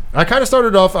film. I kind of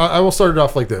started off, I will start it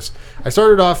off like this. I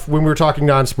started off when we were talking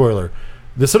non-spoiler.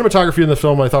 The cinematography in the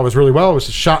film I thought was really well. It was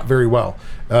shot very well.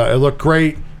 It looked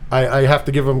great. I have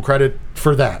to give them credit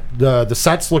for that. The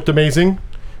sets looked amazing.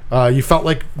 You felt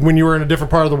like when you were in a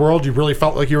different part of the world, you really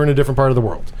felt like you were in a different part of the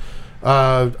world.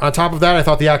 On top of that, I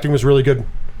thought the acting was really good.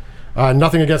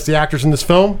 Nothing against the actors in this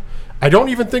film. I don't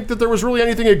even think that there was really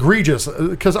anything egregious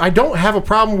because I don't have a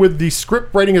problem with the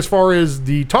script writing as far as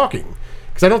the talking.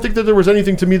 Because I don't think that there was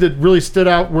anything to me that really stood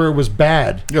out where it was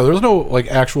bad. Yeah, there was no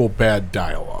actual bad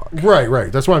dialogue.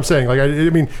 Right. That's what I'm saying. I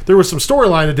mean, there was some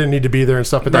storyline that didn't need to be there and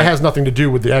stuff, but that has nothing to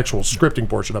do with the actual scripting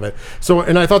portion of it. So,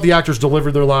 and I thought the actors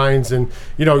delivered their lines, and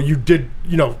you did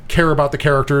care about the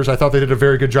characters. I thought they did a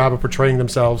very good job of portraying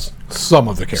themselves. Some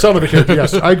of the characters,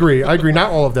 yes, I agree.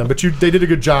 Not all of them, but they did a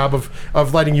good job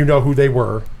of letting you know who they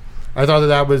were. I thought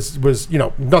that was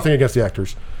nothing against the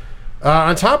actors.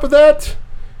 On top of that.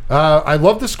 I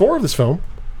loved the score of this film.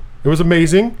 It was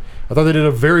amazing. I thought they did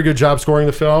a very good job scoring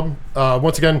the film.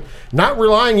 Once again, not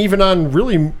relying even on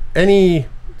really any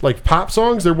pop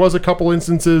songs. There was a couple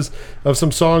instances of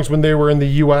some songs when they were in the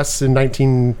U.S. in I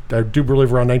do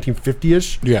believe around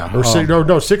 1950-ish. Yeah. Or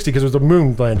 60 because it was the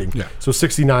moon landing. Yeah. So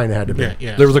 69 it had to be.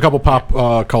 Yeah. There was a couple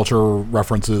pop culture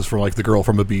references for the girl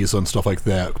from Ibiza and stuff like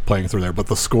that playing through there, but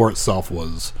the score itself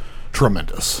was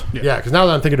tremendous. Yeah, because now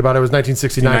that I'm thinking about it, it was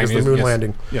 1969 because the moon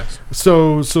landing. Yes.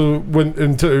 So when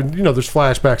there's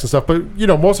flashbacks and stuff, but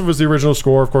most of it was the original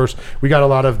score. Of course, we got a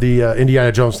lot of the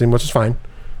Indiana Jones theme, which is fine.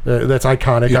 That's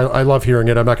iconic. Yeah. I love hearing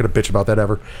it. I'm not going to bitch about that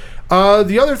ever.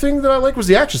 The other thing that I like was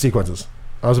the action sequences.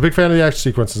 I was a big fan of the action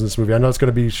sequences in this movie. I know it's going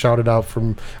to be shouted out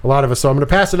from a lot of us, so I'm going to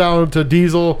pass it out to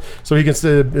Diesel so he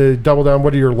can double down.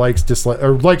 What are your likes, dislikes,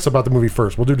 or likes about the movie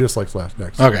first? We'll do dislikes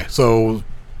next. Okay, so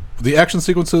the action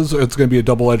sequences, it's going to be a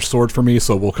double-edged sword for me,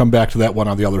 so we'll come back to that one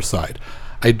on the other side.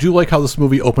 I do like how this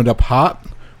movie opened up hot.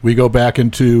 We go back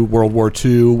into World War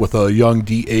II with a young,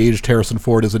 de-aged Harrison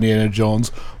Ford as Indiana Jones,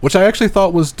 which I actually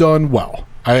thought was done well.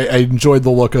 I enjoyed the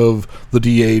look of the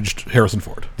de-aged Harrison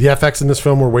Ford. The FX in this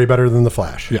film were way better than The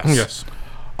Flash. Yes.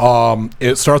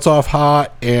 It starts off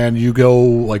hot, and you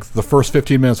go, the first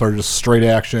 15 minutes are just straight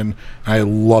action. I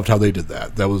loved how they did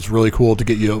that. That was really cool to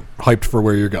get you hyped for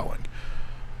where you're going.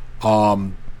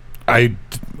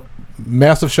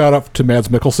 Massive shout out to Mads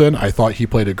Mikkelsen. I thought he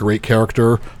played a great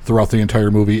character throughout the entire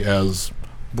movie as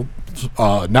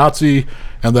Nazi,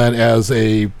 and then as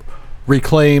a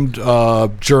reclaimed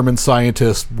German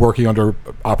scientist working under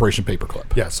Operation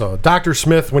Paperclip. Yeah, so Dr.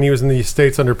 Smith when he was in the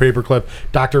States under Paperclip,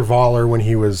 Dr. Voller when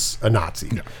he was a Nazi.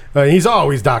 Yeah. He's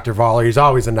always Dr. Voller. He's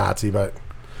always a Nazi, but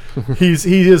he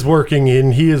is working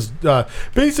in. He is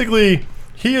basically.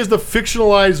 He is the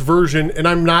fictionalized version, and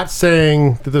I'm not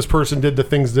saying that this person did the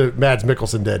things that Mads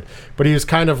Mikkelsen did, but he is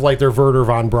kind of like their Wernher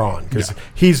von Braun, because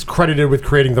he's credited with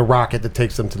creating the rocket that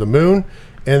takes them to the moon,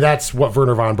 and that's what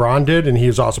Wernher von Braun did, and he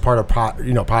was also part of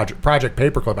Project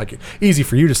Paperclip. Easy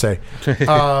for you to say,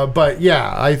 but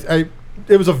yeah,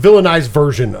 it was a villainized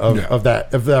version of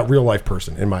that real life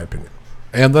person, in my opinion.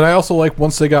 And then I also like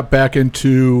once they got back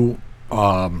into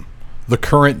the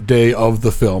current day of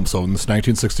the film, so in this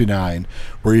 1969,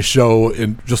 where you show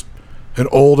in just an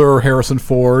older Harrison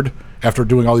Ford after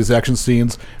doing all these action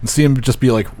scenes, and see him just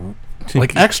be like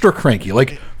extra cranky.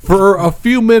 For a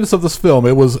few minutes of this film,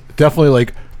 it was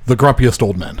definitely the grumpiest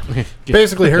old men.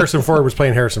 Basically, Harrison Ford was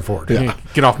playing Harrison Ford. Yeah.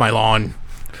 Get off my lawn.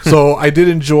 So I did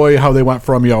enjoy how they went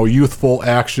from youthful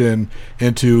action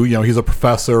into he's a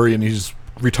professor and he's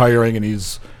retiring and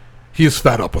he's he's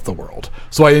fed up with the world.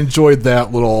 So I enjoyed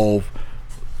that little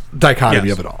dichotomy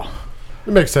of it all.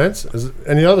 It makes sense.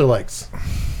 Any other likes?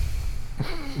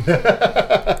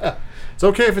 It's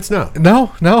okay if it's no.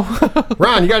 No.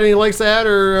 Ron, you got any likes to add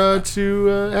or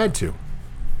to add to?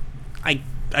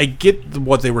 I get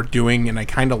what they were doing, and I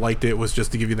kind of liked it. Was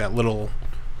just to give you that little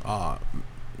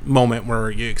moment where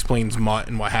it explains Mutt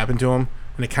and what happened to him,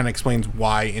 and it kind of explains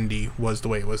why Indy was the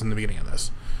way it was in the beginning of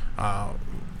this. I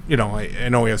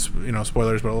know we have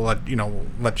spoilers, but I'll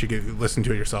let you listen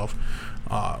to it yourself.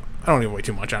 I don't give away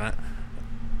too much on it.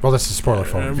 Well, that's a spoiler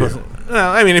phone.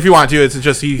 I mean, if you want to, it's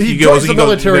just he goes the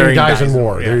military and dies in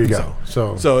war. Yeah, there you go.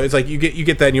 So it's like you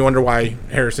get that, and you wonder why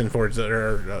Harrison Ford's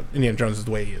or Indiana Jones is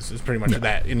the way he is. Is pretty much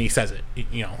that, and he says it.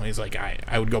 He's like,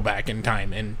 I would go back in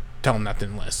time and tell him not to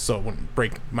enlist, so it wouldn't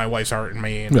break my wife's heart and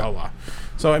me and blah blah.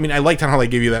 So I mean, I liked how they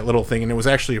gave you that little thing, and it was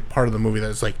actually a part of the movie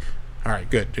that's like, all right,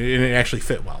 good, and it actually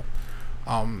fit well.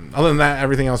 Other than that,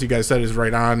 everything else you guys said is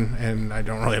right on, and I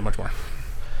don't really have much more.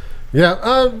 Yeah,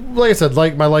 like I said,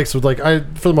 my likes would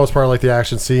for the most part, I like the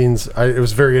action scenes. It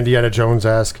was very Indiana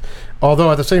Jones-esque,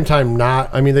 although at the same time not.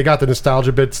 I mean, they got the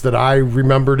nostalgia bits that I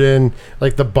remembered in,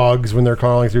 like the bugs when they're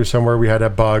crawling through somewhere. We had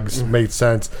bugs, made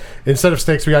sense. Instead of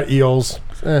snakes, we got eels.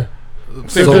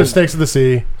 So snakes of the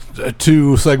sea.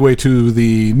 To segue to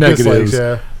the negatives,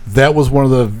 that was one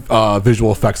of the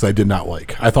visual effects I did not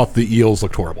like. I thought the eels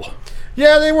looked horrible.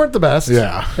 Yeah, they weren't the best.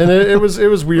 Yeah, and it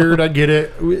was weird. I get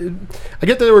it. I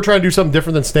get that they were trying to do something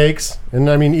different than snakes, and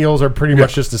I mean eels are pretty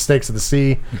much just the snakes of the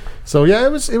sea. So yeah,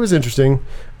 it was interesting.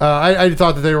 I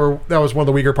thought that was one of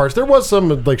the weaker parts. There was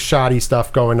some shoddy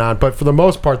stuff going on, but for the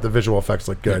most part, the visual effects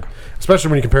look good,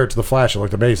 especially when you compare it to the Flash. It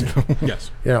looked amazing.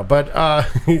 Yes. But I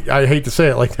hate to say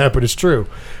it like that, but it's true.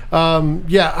 I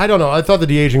don't know. I thought the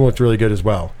de-aging looked really good as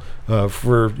well.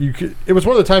 It was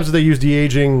one of the times that they used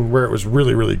de-aging where it was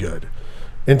really, really good.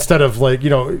 Instead of it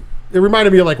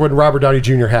reminded me of when Robert Downey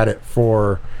Jr. had it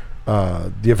for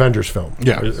the Avengers film.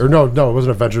 Yeah. Or no, it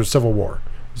wasn't Avengers, Civil War.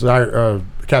 It was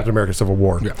Captain America Civil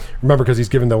War. Yeah. Remember, because he's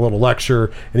giving that little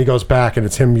lecture and he goes back and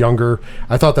it's him younger.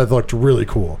 I thought that looked really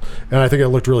cool. And I think it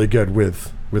looked really good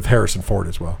with Harrison Ford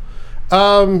as well.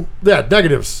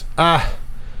 Negatives.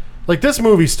 This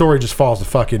movie story just falls to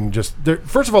fucking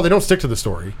first of all, they don't stick to the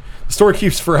story. The story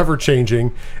keeps forever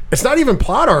changing. It's not even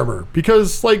plot armor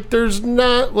because there's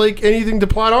not anything to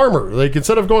plot armor.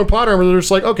 Instead of going plot armor, they're just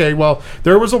okay, well,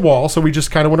 there was a wall, so we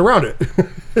just kind of went around it.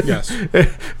 Yes.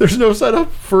 There's no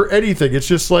setup for anything. It's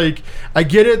just I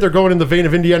get it. They're going in the vein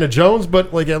of Indiana Jones,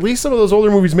 but at least some of those older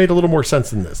movies made a little more sense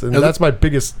than this, and that's my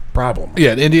biggest problem.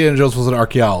 Yeah, and Indiana Jones was an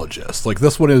archaeologist.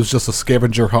 This one is just a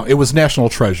scavenger hunt. It was National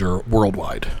Treasure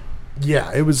worldwide.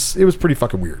 Yeah, it was pretty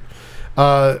fucking weird.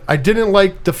 I didn't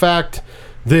like the fact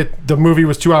that the movie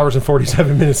was 2 hours and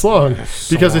 47 minutes long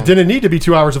because it didn't need to be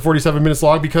 2 hours and 47 minutes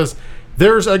long because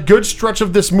there's a good stretch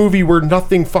of this movie where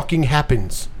nothing fucking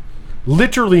happens.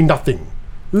 Literally nothing.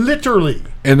 Literally.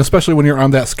 And especially when you're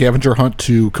on that scavenger hunt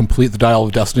to complete the Dial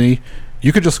of Destiny,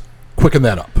 you could just quicken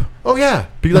that up. Oh, yeah.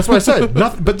 Because that's what I said.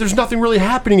 But there's nothing really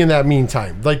happening in that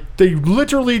meantime. They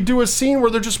literally do a scene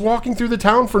where they're just walking through the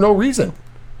town for no reason.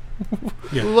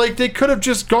 Yeah. They could have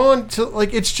just gone to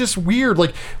it's just weird.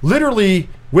 Literally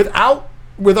without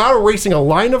erasing a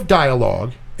line of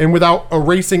dialogue and without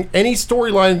erasing any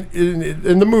storyline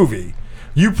in the movie,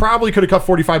 you probably could have cut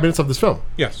 45 minutes of this film.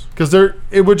 Yes, because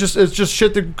it's just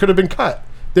shit that could have been cut.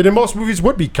 That in most movies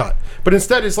would be cut, but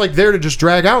instead it's there to just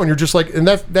drag out, and you're just and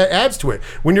that adds to it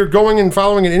when you're going and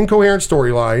following an incoherent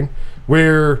storyline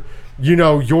where.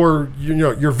 Your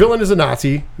villain is a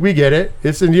Nazi. We get it.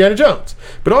 It's Indiana Jones.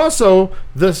 But also,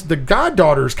 the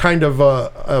goddaughter's kind of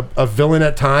a villain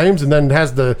at times, and then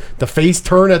has the face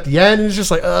turn at the end, and it's just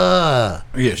Yeah,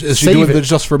 is she doing this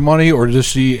just for money, or does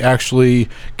she actually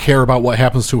care about what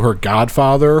happens to her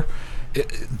godfather?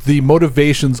 The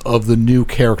motivations of the new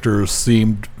characters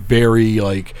seemed very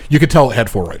you could tell it had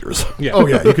 4 writers. Yeah. Oh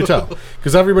yeah, you could tell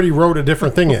because everybody wrote a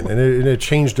different thing in, and it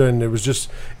changed, and it was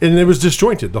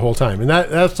disjointed the whole time, and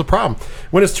that's the problem.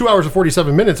 When it's 2 hours and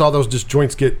 47 minutes, all those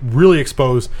disjoints get really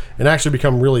exposed and actually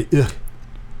become really. Ugh.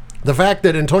 The fact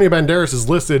that Antonio Banderas is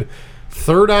listed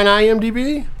 3rd on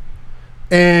IMDb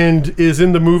and is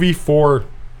in the movie for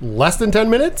less than 10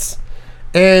 minutes,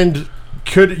 and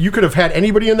you could have had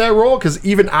anybody in that role because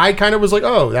even I kind of was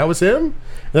oh, that was him.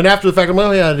 Then after the fact, I'm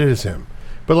yeah, it is him.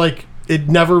 But it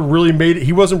never really made it.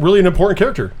 He wasn't really an important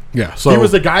character. Yeah, so he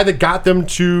was the guy that got them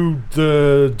to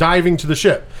the diving to the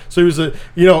ship. So he was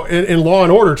in Law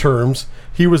and Order terms,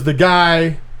 he was the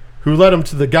guy who led him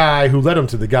to the guy who led him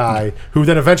to the guy who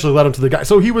then eventually led him to the guy.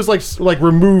 So he was like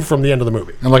removed from the end of the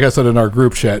movie. And like I said in our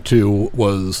group chat too,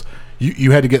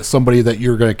 you had to get somebody that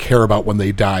you're going to care about when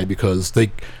they die, because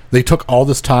they took all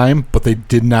this time, but they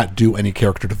did not do any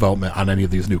character development on any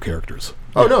of these new characters.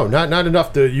 Oh no, not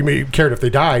enough that you cared if they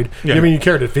died. Yeah. I mean, you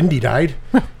cared if Indy died.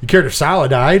 You cared if Sala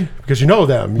died because you know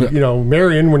them. Yeah. You know,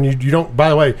 Marion, when you don't. By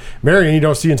the way, Marion, you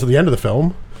don't see until the end of the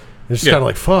film. It's just kind of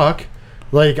like fuck.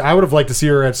 Like, I would have liked to see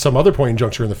her at some other point in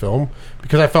juncture in the film,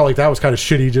 because I felt like that was kind of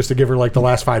shitty just to give her like the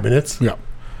last 5 minutes. Yeah.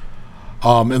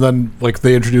 And then like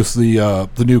they introduced the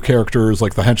new characters,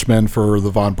 like the henchmen for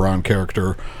the Von Braun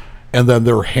character, and then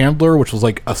their handler, which was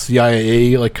like a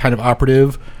CIA like kind of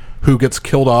operative who gets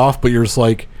killed off, but you're just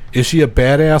like, is she a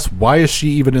badass? Why is she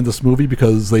even in this movie?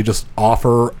 Because they just off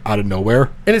her out of nowhere.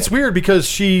 And it's weird because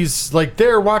she's like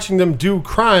there watching them do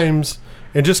crimes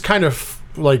and just kind of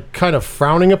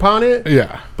frowning upon it.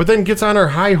 Yeah. But then gets on her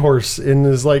high horse and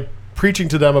is like preaching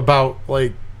to them about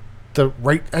like the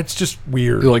right. It's just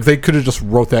weird. Like they could have just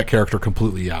wrote that character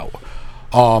completely out.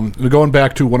 Going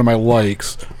back to one of my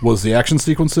likes was the action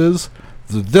sequences.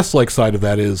 The dislike side of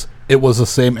that is it was the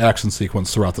same action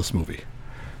sequence throughout this movie.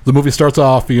 The movie starts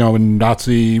off, in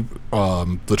Nazi,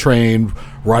 the train,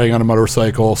 riding on a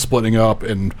motorcycle, splitting up,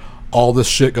 and all this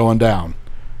shit going down.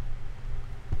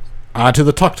 Onto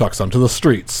the tuk-tuks, onto the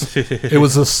streets. It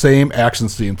was the same action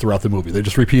scene throughout the movie. They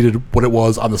just repeated what it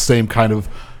was on the same kind of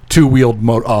two-wheeled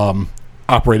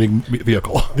operating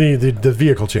vehicle. The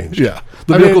vehicle changed. Yeah.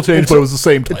 The vehicle changed, but it was the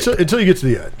same type. Until you get to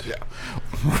the end. Yeah.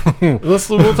 We'll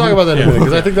talk about that in a minute,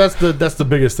 because I think that's the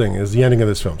biggest thing is the ending of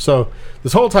this film. So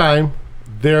this whole time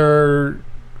they're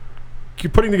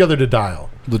putting together the dial.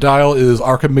 The dial is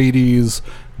Archimedes'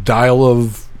 dial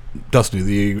of destiny,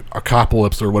 the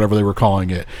Apocalypse or whatever they were calling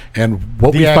it, and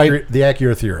what the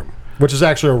Acura theorem, which is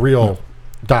actually a real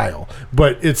dial,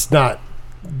 but it's not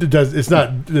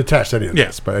attached to any of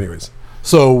this. But anyways,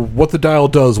 so what the dial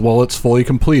does while it's fully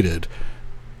completed,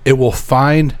 it will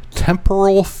find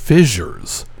temporal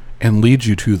fissures and lead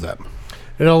you to them.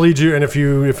 And it'll lead you, and if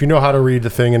you know how to read the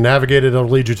thing and navigate it, it'll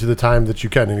lead you to the time that you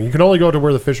can. And you can only go to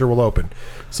where the fissure will open.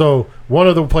 So one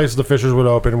of the places the fissures would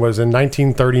open was in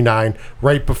 1939,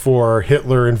 right before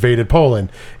Hitler invaded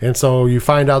Poland. And so you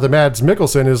find out that Mads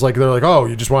Mikkelsen is like, they're like, oh,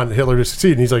 you just want Hitler to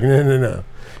succeed. And he's like, no.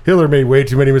 Hitler made way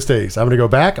too many mistakes. I'm going to go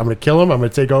back. I'm going to kill him. I'm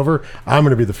going to take over. I'm going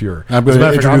to be the Fuhrer. I'm going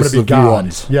to introduce the God.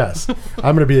 V1s. Yes,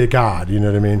 I'm going to be a god. You know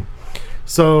what I mean?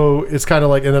 So it's kind of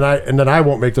like, and then I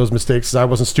won't make those mistakes because I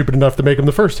wasn't stupid enough to make them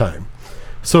the first time.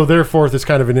 So therefore, it's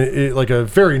kind of like a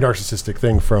very narcissistic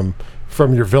thing from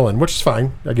your villain, which is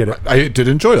fine. I get it. I did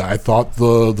enjoy that. I thought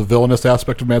the villainous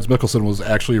aspect of Mads Mikkelsen was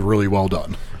actually really well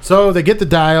done. So they get the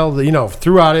dial.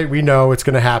 Throughout it, we know it's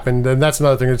going to happen. And that's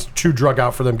another thing. It's too drug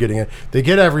out for them getting it. They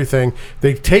get everything.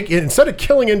 They take it. Instead of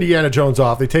killing Indiana Jones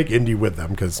off, they take Indy with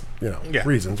them because,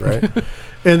 reasons, right?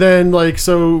 And then,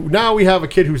 so now we have a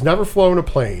kid who's never flown a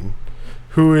plane,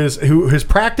 who has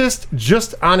practiced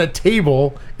just on a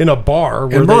table in a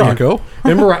bar in Morocco.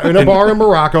 In a bar in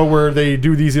Morocco where they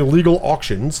do these illegal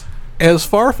auctions. As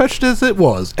far-fetched as it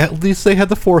was, at least they had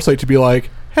the foresight to be like,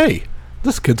 hey,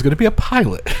 this kid's going to be a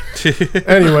pilot.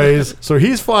 Anyways, so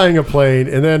he's flying a plane,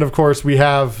 and then, of course, we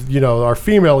have, our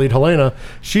female lead, Helena.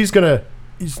 She's going to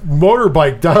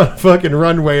motorbike down a fucking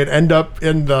runway and end up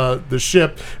in the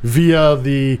ship via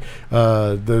the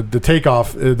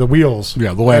takeoff, the wheels.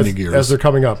 Yeah, the landing gears. As they're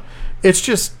coming up. It's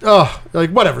just,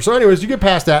 whatever. So anyways, you get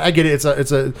past that. I get it.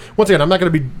 It's a once again, I'm not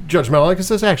going to be judgmental. Like, it's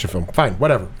this action film. Fine,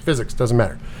 whatever. Physics, doesn't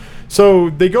matter. So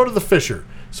they go to the fissure.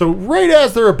 So right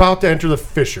as they're about to enter the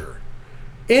fissure,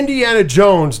 Indiana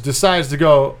Jones decides to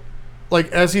go,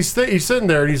 like, as he's sitting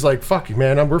there, and he's like, fuck you,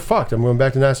 man, we're fucked. I'm going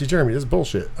back to Nazi Germany. This is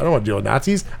bullshit. I don't want to deal with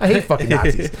Nazis. I hate fucking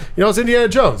Nazis. It's Indiana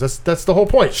Jones. That's the whole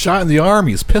point. Shot in the arm.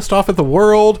 He's pissed off at the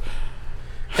world.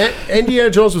 Indiana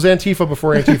Jones was Antifa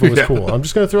before Antifa was cool. I'm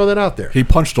just going to throw that out there. He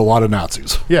punched a lot of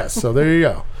Nazis. Yes, so there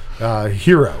you go.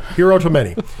 Hero to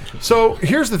many. So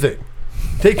here's the thing.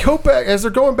 They go back, as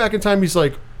they're going back in time, he's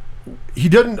like, he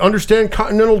didn't understand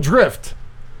continental drift.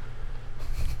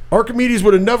 Archimedes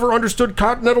would have never understood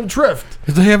continental drift.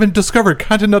 They haven't discovered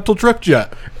continental drift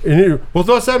yet. Well,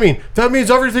 what's that mean? That means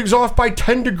everything's off by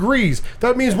 10 degrees.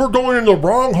 That means we're going in the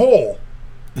wrong hole.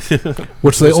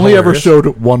 Which they only ever showed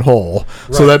one hole.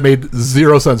 Right. So that made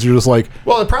zero sense. You're just like...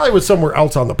 Well, it probably was somewhere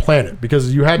else on the planet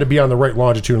because you had to be on the right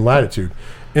longitude and latitude.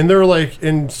 And they're like...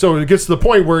 And so it gets to the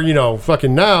point where,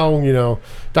 fucking now,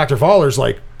 Dr. Voller's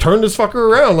like, turn this fucker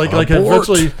around. Like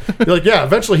eventually...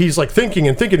 eventually he's like thinking,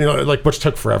 which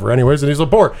took forever anyways. And he's like,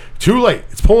 abort. Too late.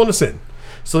 It's pulling us in.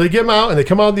 So they get him out, and they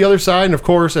come out on the other side. And, of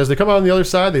course, as they come out on the other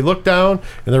side, they look down,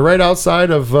 and they're right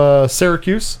outside of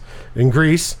Syracuse in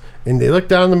Greece. And they look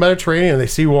down the Mediterranean, and they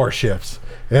see warships.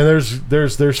 and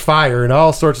there's fire and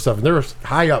all sorts of stuff, and they're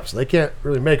high up, so they can't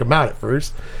really make them out at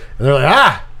first. And they're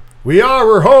like,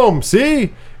 we're home,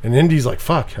 see? And Indy's like,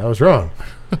 fuck, I was wrong.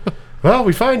 Well,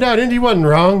 we find out Indy wasn't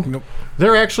wrong. Nope.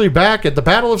 They're actually back at the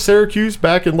Battle of Syracuse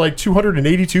back in like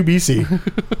 282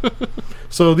 BC.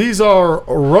 So these are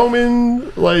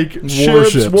Roman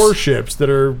warships that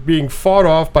are being fought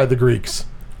off by the Greeks.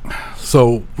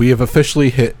 So we have officially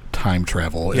hit time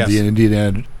travel in the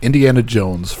Indiana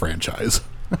Jones franchise.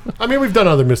 I mean, we've done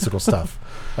other mystical stuff.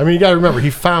 I mean, you got to remember, he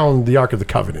found the Ark of the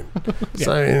Covenant,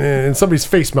 so, and somebody's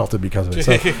face melted because of it.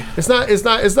 So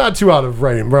it's not too out of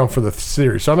realm for the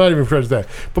series. So I'm not even afraid of that.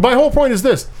 But my whole point is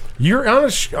this: you're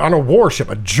on a warship,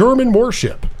 a German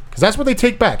warship, because that's what they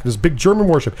take back. This big German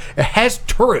warship. It has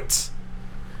turrets.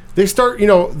 They start,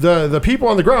 the people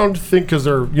on the ground think, because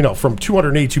they're from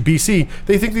 282 BC,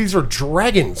 they think these are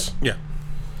dragons. Yeah.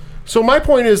 So my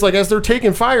point is, like, as they're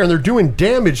taking fire and they're doing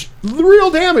damage, real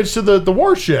damage to the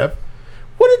warship,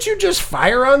 wouldn't you just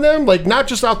fire on them? Like, not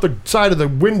just out the side of the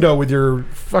window with your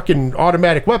fucking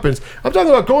automatic weapons. I'm talking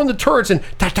about going to turrets and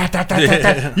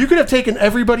you could have taken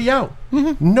everybody out.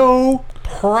 Mm-hmm. No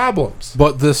problems.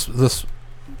 But this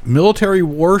military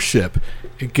warship,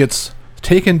 it gets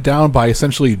taken down by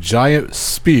essentially giant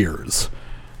spears.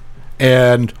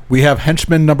 And we have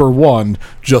henchman number 1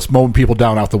 just mowing people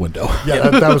down out the window.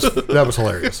 Yeah, that was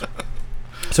hilarious.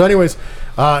 So, anyways,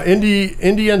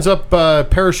 Indy ends up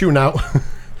parachuting out,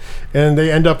 and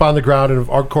they end up on the ground. And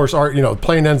of course,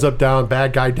 plane ends up down.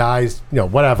 Bad guy dies.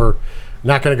 Whatever.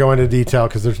 Not going to go into detail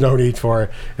because there's no need for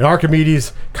it. And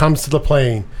Archimedes comes to the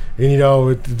plane,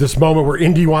 and this moment where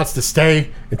Indy wants to stay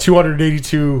in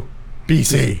 282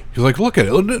 BC. He's like, look at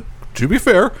it. To be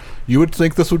fair, you would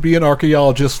think this would be an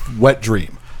archaeologist's wet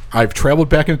dream. I've traveled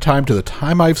back in time to the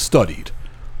time I've studied.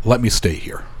 Let me stay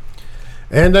here.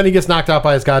 And then he gets knocked out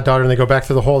by his goddaughter, and they go back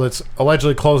to the hole that's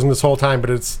allegedly closing this whole time, but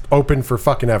it's open for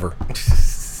fucking ever.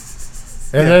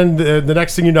 And then the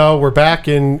next thing you know, we're back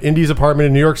in Indy's apartment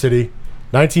in New York City,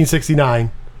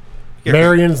 1969. Yeah.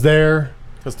 Marion's there.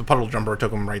 Because the puddle jumper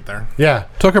took him right there. Yeah.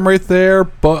 Took him right there,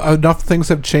 but enough things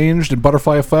have changed in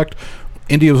Butterfly Effect.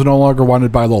 Indy was no longer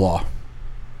wanted by the law.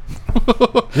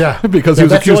 Yeah. Because he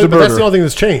was accused of murder. That's the only thing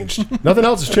that's changed. Nothing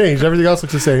else has changed. Everything else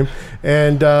looks the same.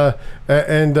 And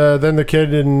then the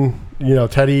kid and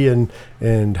Teddy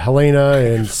and Helena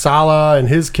and Sala and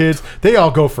his kids, they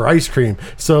all go for ice cream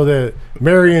so that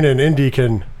Marion and Indy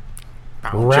can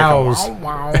rouse.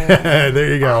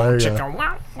 There you go.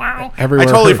 I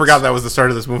totally forgot that was the start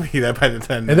of this movie. That by the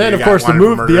time. And then of course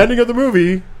the ending of the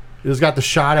movie has got the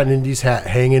shot on Indy's hat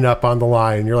hanging up on the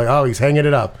line. You're like, oh, he's hanging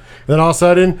it up. And then all of a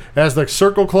sudden, as the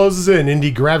circle closes in, Indy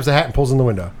grabs the hat and pulls in the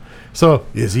window. So,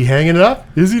 is he hanging it up?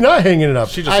 Is he not hanging it up?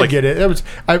 I get it.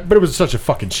 But it was such a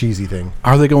fucking cheesy thing.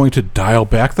 Are they going to dial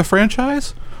back the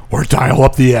franchise or dial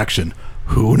up the action?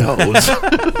 Who knows?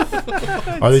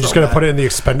 Are they just going to put it in the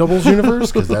Expendables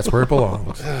universe? Because that's where it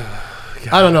belongs.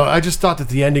 I don't know. I just thought that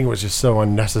the ending was just so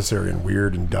unnecessary and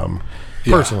weird and dumb,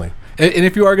 personally. And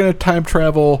if you are going to time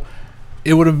travel,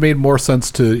 it would have made more sense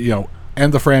to,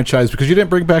 end the franchise because you didn't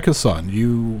bring back his son.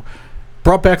 You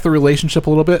brought back the relationship a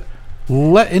little bit.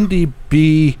 Let Indy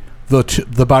be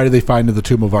the body they find in the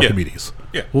tomb of Archimedes.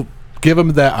 Yeah. Well, give him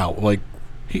that out. Like,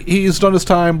 he's done his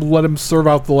time. Let him serve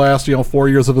out the last, 4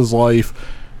 years of his life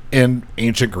in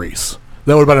ancient Greece.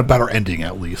 That would have been a better ending,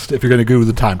 at least, if you're going to go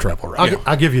the time travel route.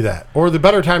 I'll give you that. Or the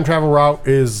better time travel route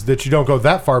is that you don't go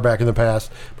that far back in the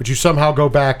past, but you somehow go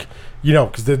back,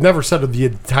 because they've never said of the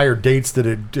entire dates that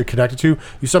it connected to.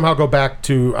 You somehow go back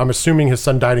to, I'm assuming his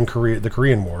son died in the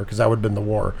Korean War, because that would have been the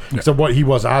war. Yeah. So what he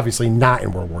was obviously not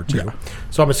in World War II. Yeah.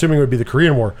 So I'm assuming it would be the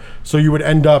Korean War. So you would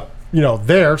end up,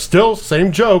 there, still,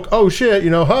 same joke. Oh, shit,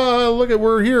 look at,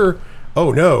 we're here.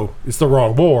 Oh, no, it's the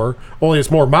wrong war. Only it's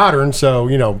more modern,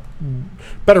 so,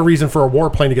 better reason for a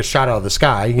warplane to get shot out of the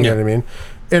sky. You know what I mean?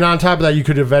 And on top of that, you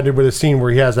could have ended with a scene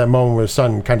where he has that moment where his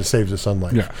son kind of saves his son's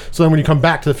life. Yeah. So then when you come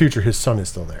back to the future, his son is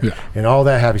still there. Yeah. And all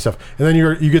that happy stuff. And then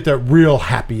you get that real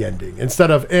happy ending and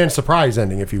surprise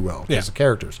ending, if you will, as the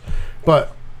characters.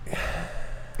 But,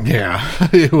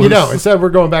 instead we're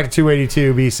going back to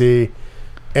 282 BC.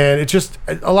 And it just,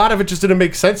 a lot of it just didn't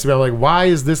make sense to me. I'm like, why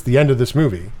is this the end of this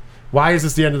movie? Why is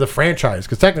this the end of the franchise?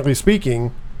 Because technically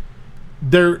speaking,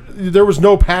 there was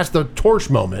no pass the torch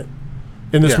moment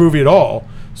in this movie at all.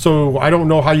 So I don't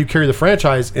know how you carry the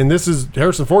franchise. And this is,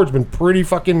 Harrison Ford's been pretty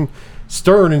fucking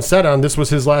stern and set on this was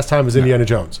his last time as Indiana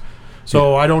Jones.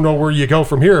 So I don't know where you go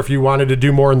from here if you wanted to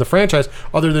do more in the franchise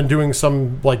other than doing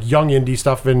some like young indie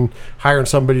stuff and hiring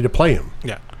somebody to play him.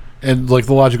 Yeah. And like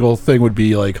the logical thing would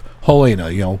be like Helena,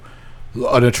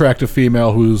 an attractive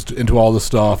female who's into all this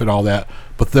stuff and all that.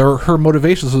 But her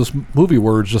motivations in this movie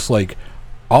were just like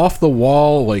off the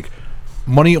wall, like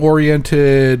money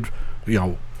oriented,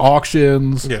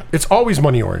 auctions. Yeah, it's always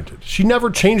money oriented. She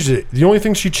never changed it. The only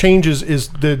thing she changes is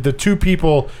the two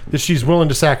people that she's willing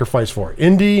to sacrifice for,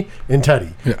 Indy and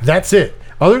Teddy. Yeah. That's it.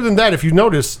 Other than that, if you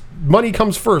notice, money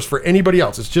comes first for anybody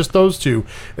else. It's just those two,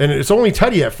 and it's only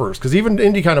Teddy at first, because even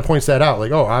Indy kind of points that out,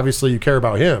 like, oh, obviously you care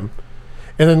about him.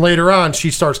 And then later on, she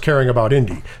starts caring about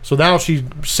Indy. So now she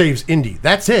saves Indy.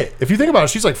 That's it. If you think about it,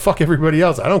 she's like, fuck everybody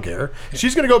else. I don't care.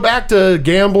 She's going to go back to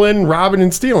gambling, robbing,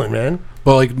 and stealing, man.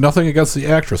 Well, like, nothing against the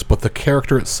actress, but the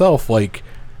character itself, like,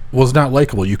 was not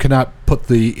likable. You cannot put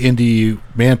the Indy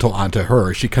mantle onto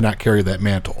her. She cannot carry that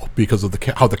mantle because of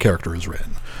how the character is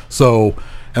written. So,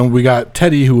 and we got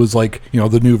Teddy, who was like,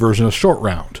 the new version of Short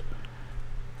Round.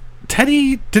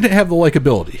 Teddy didn't have the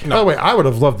likability. No. By the way, I would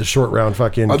have loved the Short Round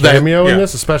fucking cameo in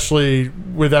this, especially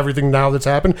with everything now that's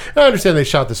happened. I understand they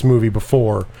shot this movie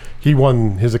before he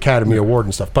won his Academy Award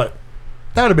and stuff, but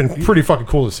that would have been pretty fucking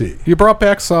cool to see. You brought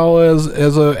back Sala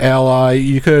as an ally.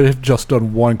 You could have just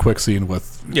done one quick scene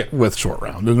with Short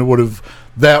Round, and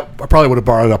that probably would have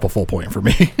brought it up a full point for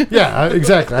me. Yeah,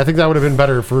 exactly. I think that would have been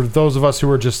better for those of us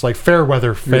who are just like fair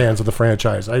weather fans of the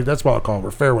franchise. That's what I'll call it.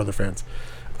 We're fair weather fans.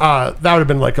 That would have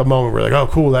been like a moment where like, oh,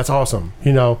 cool, that's awesome.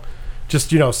 Just,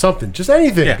 something. Just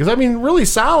anything. Because, I mean, really,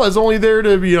 Sal is only there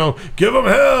to, give them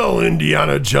hell,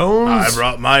 Indiana Jones. I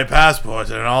brought my passport,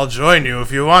 and I'll join you if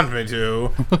you want me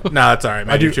to. No, it's all right,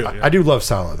 man. I do love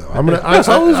Sala, though. I'm not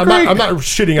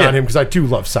shitting on him because I do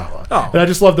love Sala. Oh. And I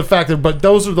just love the fact that, but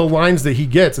those are the lines that he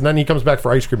gets, and then he comes back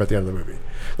for ice cream at the end of the movie.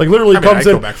 Like, literally comes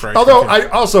in.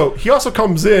 Although, he also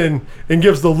comes in and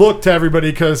gives the look to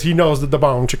everybody because he knows that the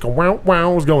bomb chicka wow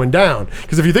wow is going down.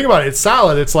 Because if you think about it, it's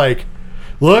Sala that's like,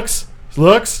 looks,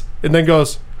 and then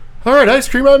goes, all right, ice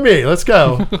cream on me. Let's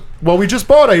go. Well, we just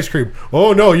bought ice cream.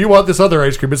 Oh, no, you want this other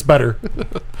ice cream. It's better.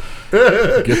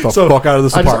 Get the fuck out of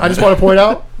this apartment. I just want to point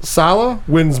out, Sala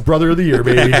wins Brother of the Year,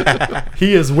 baby.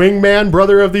 He is wingman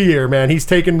Brother of the Year, man. He's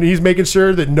making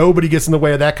sure that nobody gets in the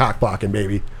way of that cock blocking,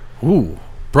 baby. Ooh.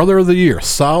 Brother of the Year,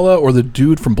 Sala or the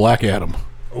dude from Black Adam?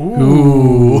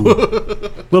 Ooh.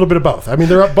 A little bit of both. I mean,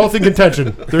 they're both in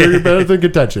contention. They're both in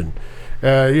contention.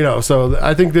 So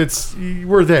I think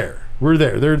we're there. We're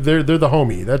there. They're the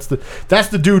homie. That's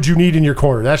the dude you need in your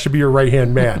corner. That should be your right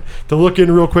hand man to look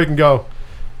in real quick and go,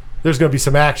 there's going to be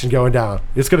some action going down.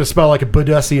 It's going to smell like a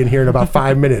Budussi in here in about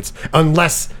 5 minutes,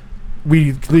 unless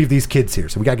we leave these kids here.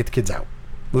 So we got to get the kids out.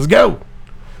 Let's go.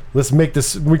 Let's make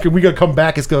this. We got to come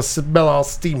back. It's going to smell all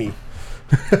steamy.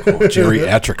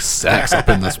 Geriatric sex up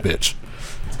in this bitch.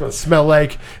 It's gonna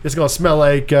smell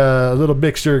like a little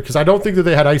mixture, because I don't think that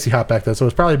they had Icy Hot back then, so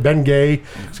it's probably Ben Gay.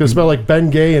 It's gonna smell like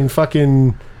Ben Gay and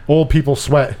fucking old people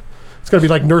sweat. It's gonna be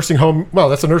like nursing home. Well,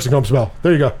 that's a nursing home smell.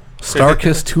 There you go.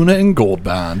 Starkist tuna and Gold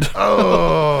Bond.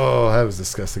 Oh, that was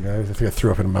disgusting. I think I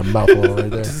threw up in my mouth a little right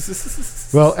there.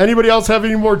 Well, anybody else have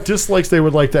any more dislikes they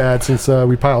would like to add, since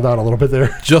we piled on a little bit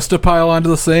there? Just to pile onto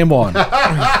the same one.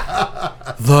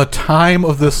 The time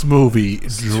of this movie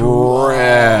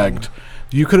dragged.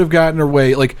 You could have gotten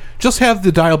away, like, just have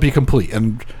the dial be complete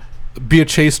and be a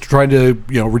chase trying to,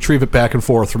 retrieve it back and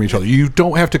forth from each other. You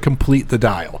don't have to complete the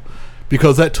dial,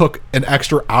 because that took an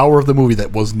extra hour of the movie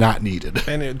that was not needed.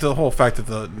 And the whole fact that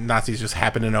the Nazis just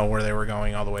happened to know where they were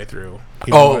going all the way through.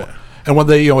 And when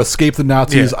they, escape the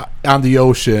Nazis on the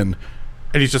ocean.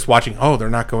 And he's just watching, they're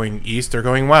not going east, they're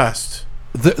going west.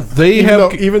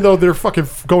 Even though they're fucking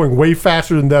going way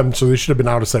faster than them, so they should have been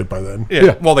out of sight by then.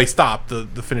 Yeah. Well, they stopped to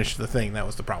finish the thing. That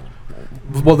was the problem.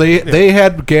 Well, they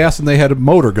had gas and they had a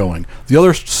motor going. The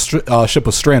other ship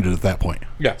was stranded at that point.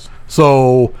 Yes.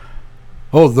 So,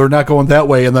 they're not going that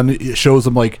way, and then it shows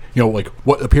them like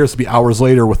what appears to be hours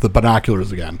later with the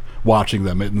binoculars again, watching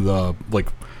them in the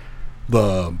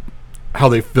how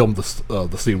they filmed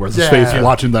the scene where his face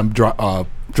watching them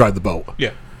drive the boat.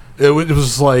 Yeah. It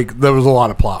was like there was a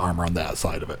lot of plot armor on that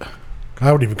side of it.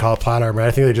 I wouldn't even call it plot armor. I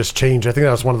think they just changed. I think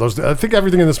that was one of those. I think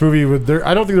everything in this movie,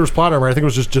 I don't think there was plot armor. I think it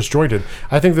was just disjointed.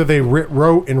 I think that they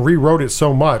wrote and rewrote it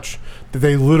so much that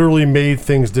they literally made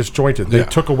things disjointed. They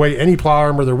took away any plot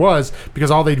armor there was, because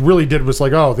all they really did was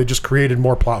they just created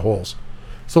more plot holes.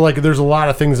 So, there's a lot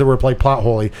of things that were plot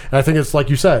holey. And I think it's like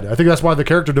you said. I think that's why the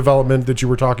character development that you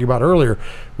were talking about earlier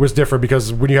was different,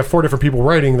 because when you have 4 different people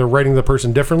writing, they're writing the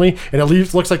person differently, and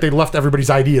it looks like they left everybody's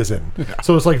ideas in. Yeah.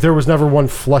 So it's like there was never one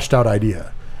flushed out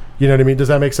idea. You know what I mean? Does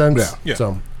that make sense? Yeah.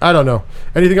 So, I don't know.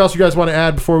 Anything else you guys want to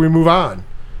add before we move on?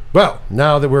 Well,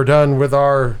 now that we're done with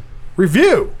our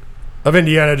review of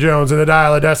Indiana Jones and the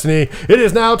Dial of Destiny. It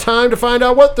is now time to find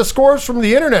out what the scores from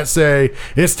the internet say.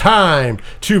 It's time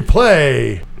to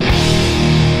play.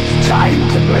 It's time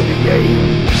to play the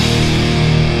game.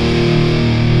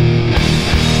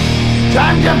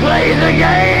 Time to play the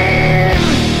game.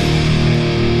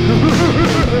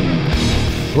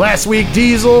 Last week,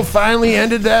 Diesel finally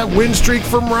ended that win streak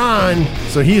from Ron,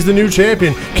 so he's the new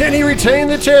champion. Can he retain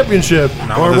the championship,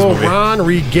 or will Ron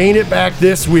regain it back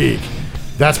this week?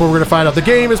 That's what we're going to find out. The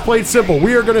game is played simple.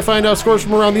 We are going to find out scores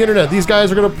from around the internet. These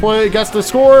guys are going to guess the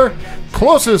score.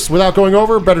 Closest without going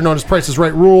over, better known as Price is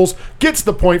Right rules, gets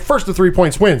the point. First to 3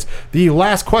 points wins. The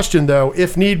last question, though,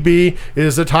 if need be,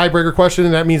 is a tiebreaker question,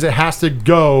 and that means it has to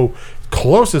go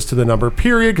closest to the number,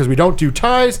 period, because we don't do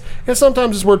ties, and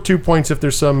sometimes it's worth 2 points if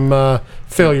there's some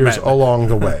failures along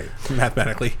the way.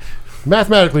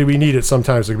 Mathematically, we need it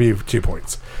sometimes to be 2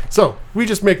 points. So we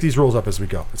just make these rules up as we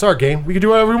go. It's our game. We can do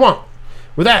whatever we want.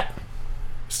 With that,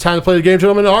 it's time to play the game,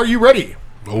 gentlemen. Are you ready?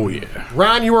 Oh, yeah.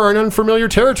 Ron, you are in unfamiliar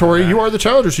territory. You are the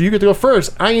challenger, so you get to go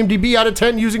first. IMDb out of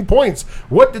 10 using points.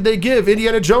 What did they give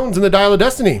Indiana Jones and the Dial of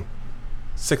Destiny?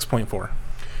 6.4.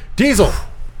 Diesel.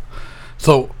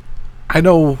 So I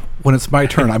know when it's my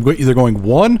turn, I'm either going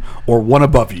 1 or 1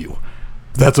 above you.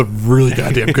 That's a really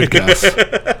goddamn good guess.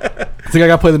 I think I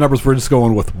got to play the numbers. We're just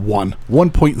going with 1.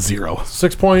 1.0.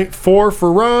 6.4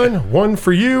 for Ron, 1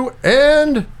 for you,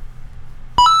 and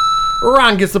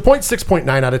Ron gets the point, 6.9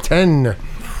 out of 10.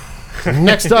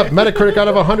 Next up, Metacritic out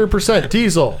of 100%.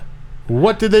 Diesel,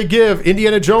 what did they give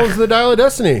Indiana Jones and the Dial of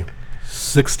Destiny?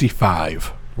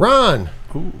 65. Ron.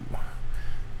 Ooh.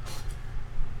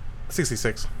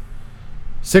 66.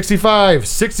 65,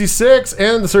 66,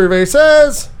 and the survey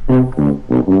says it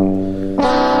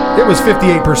was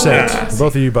 58%.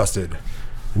 Both of you busted.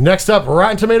 Next up,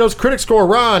 Rotten Tomatoes critic score.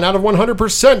 Ron, out of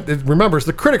 100%. Remember, it's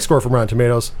the critic score from Rotten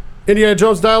Tomatoes. Indiana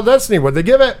Jones Dial of Destiny, what'd they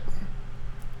give it?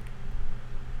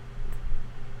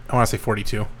 I want to say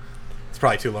 42. It's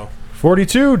probably too low.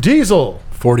 42. Diesel.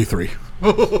 43.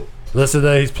 Listen,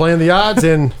 he's playing the odds,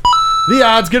 and the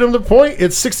odds get him the point.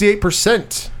 It's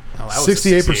 68%. Oh, that was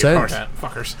 68%.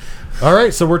 Fuckers. All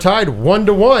right, so we're tied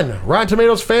 1-1. Rotten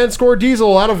Tomatoes fan score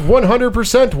Diesel out of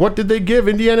 100%. What did they give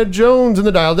Indiana Jones and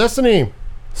the Dial of Destiny?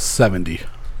 70.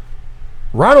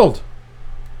 Ronald.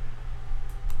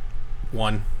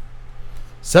 1.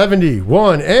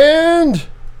 71. And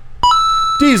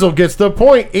Diesel gets the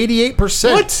point.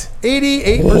 88%. What?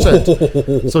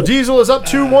 88%. So Diesel is up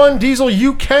 2-1. Diesel,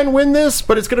 you can win this,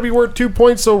 but it's going to be worth 2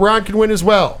 points, so Ron can win as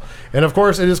well. And, of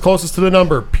course, it is closest to the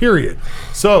number, period.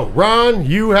 So, Ron,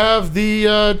 you have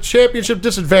the championship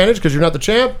disadvantage because you're not the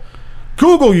champ.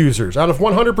 Google users, out of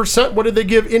 100%, what did they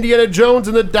give Indiana Jones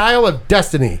and the Dial of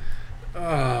Destiny?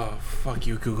 Oh, fuck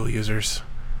you, Google users.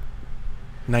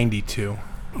 92.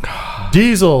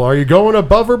 Diesel, are you going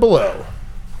above or below?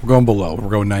 We're going below. We're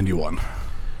going 91.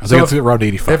 I So think it's around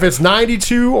 85. If it's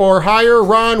 92 or higher,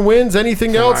 Ron wins.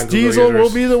 Anything else, Google Diesel users.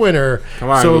 will be the winner. Come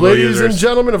on, so, Google ladies and users.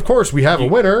 gentlemen, of course, we have a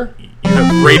winner. You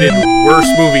have rated worse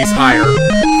movies higher.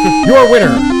 Your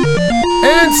winner,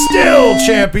 and still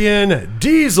champion,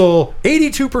 Diesel,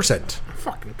 82%.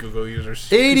 Fucking Google users.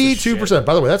 82%.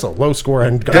 By the way, that's a low score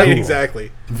on Yeah, Google.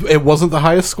 exactly. It wasn't the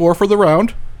highest score for the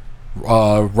round.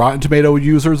 Rotten Tomato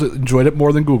users enjoyed it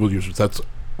more than Google users. That's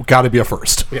got to be a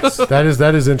first. Yes. That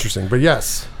is interesting. But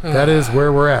yes, that is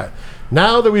where we're at.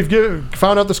 Now that we've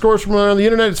found out the scores from around the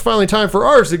internet, it's finally time for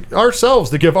ourselves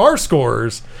to give our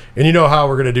scores. And you know how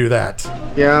we're going to do that.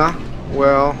 Yeah,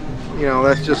 well,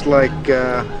 that's just like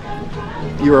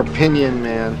your opinion,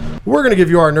 man. We're going to give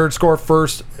you our nerd score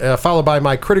first, followed by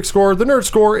my critic score. The nerd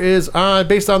score is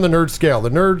based on the nerd scale.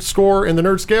 The nerd score and the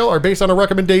nerd scale are based on a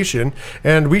recommendation,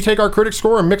 and we take our critic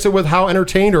score and mix it with how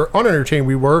entertained or unentertained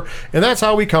we were, and that's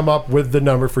how we come up with the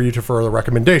number for you for the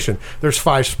recommendation. There's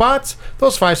 5 spots.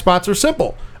 Those 5 spots are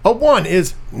simple. A 1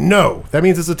 is no. That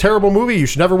means it's a terrible movie. You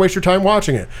should never waste your time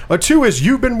watching it. A 2 is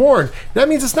you've been warned. That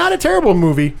means it's not a terrible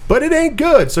movie, but it ain't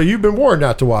good, so you've been warned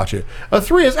not to watch it. A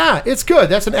 3 is, it's good.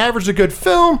 That's an average to good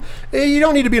film. You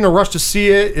don't need to be in a rush to see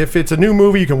it. If it's a new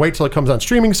movie, you can wait till it comes on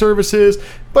streaming services.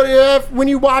 But when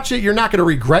you watch it, you're not going to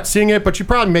regret seeing it, but you're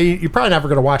probably never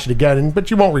going to watch it again, but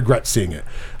you won't regret seeing it.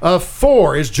 A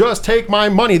 4 is just take my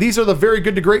money. These are the very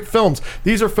good to great films.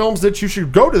 These are films that you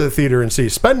should go to the theater and see.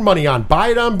 Spend money on. Buy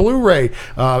it on Blu-ray.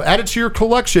 Add it to your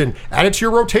collection. Add it to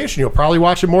your rotation. You'll probably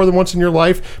watch it more than once in your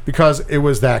life because it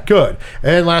was that good.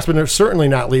 And last but certainly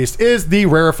not least is the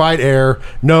rarefied air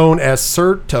known as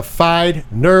Certified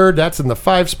Nerd. That's in the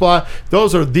 5 spot.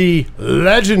 Those are the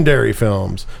legendary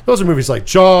films. Those are movies like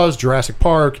Jaws, Jurassic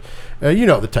Park, You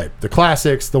know the type, the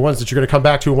classics, the ones that you're going to come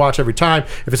back to and watch every time.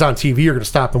 If it's on TV, you're going to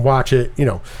stop and watch it. You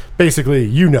know, basically,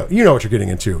 you know what you're getting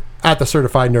into at the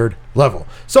certified nerd level.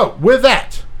 So with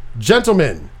that,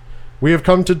 gentlemen, we have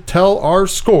come to tell our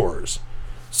scores.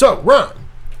 So Ron,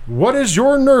 what is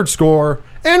your nerd score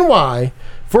and why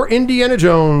for Indiana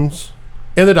Jones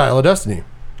and the Dial of Destiny?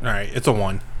 All right, it's a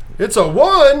 1. It's a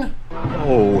 1.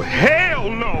 Oh, hell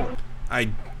no! I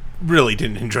really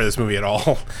didn't enjoy this movie at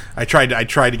all. I tried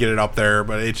to get it up there,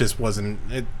 but it just wasn't.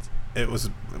 It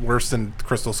was worse than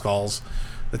Crystal Skulls.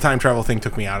 The time travel thing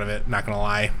took me out of it. Not gonna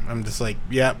lie, I'm just like,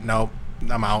 yeah, no,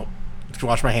 I'm out.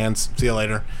 Wash my hands. See you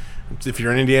later. If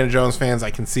you're an Indiana Jones fans,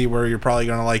 I can see where you're probably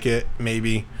gonna like it,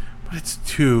 maybe, but it's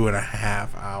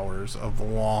 2.5 hours of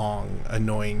long,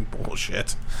 annoying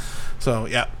bullshit. So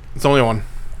yeah, it's only a 1.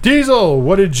 Diesel,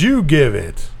 what did you give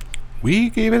it?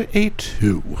 We gave it a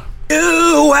 2.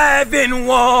 You have been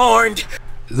warned.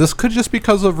 This could just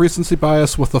because of recency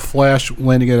bias with The Flash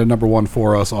landing at a number 1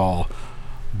 for us all.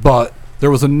 But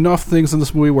there was enough things in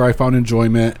this movie where I found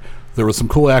enjoyment. There was some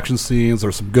cool action scenes. There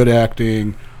was some good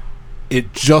acting.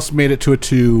 It just made it to a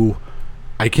 2.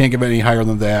 I can't give it any higher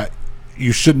than that.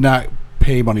 You should not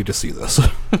pay money to see this.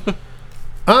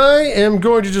 I am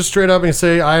going to just straight up and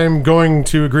say I am going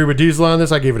to agree with Diesel on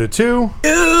this. I gave it a 2.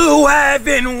 You have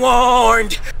been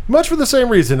warned. Much for the same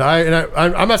reason.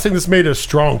 I'm not saying this made a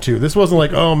strong 2. This wasn't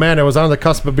like, oh man, it was on the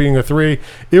cusp of being a 3.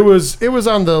 It was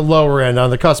on the lower end, on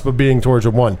the cusp of being towards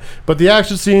a 1. But the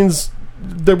action scenes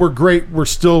that were great were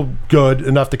still good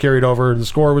enough to carry it over. The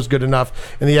score was good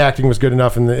enough, and the acting was good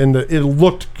enough, and it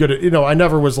looked good. You know, I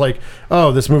never was like,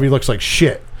 oh, this movie looks like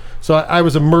shit. So I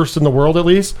was immersed in the world at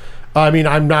least. I mean,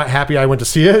 I'm not happy I went to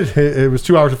see it. It was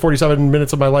 2 hours and 47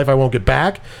 minutes of my life I won't get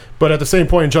back. But at the same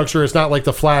point in juncture, it's not like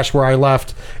The Flash where I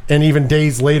left, and even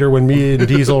days later when me and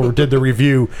Diesel did the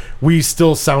review, we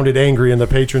still sounded angry, and the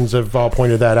patrons have all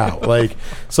pointed that out. Like,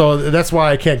 so that's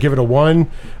why I can't give it a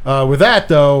 1. With that,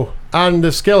 though, on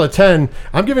the scale of 10,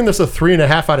 I'm giving this a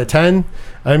 3.5 out of 10.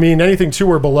 I mean, anything 2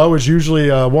 or below is usually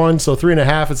a 1, so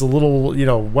 3.5 is a little,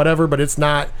 whatever, but it's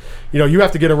not, you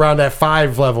have to get around that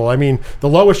 5 level. I mean, the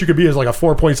lowest you could be is like a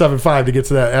 4.75 to get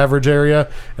to that average area,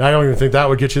 and I don't even think that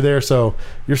would get you there, so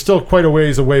you're still quite a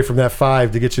ways away from that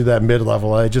 5 to get you to that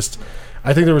mid-level. I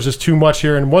think there was just too much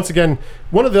here, and once again,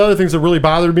 one of the other things that really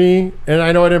bothered me, and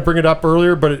I know I didn't bring it up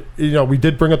earlier, but, we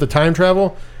did bring up the time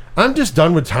travel. I'm just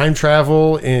done with time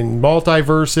travel and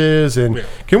multiverses, and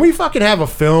can we fucking have a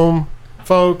film,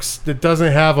 folks, that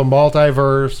doesn't have a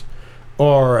multiverse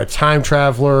or a time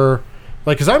traveler?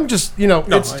 Like, because I'm just,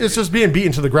 it's just being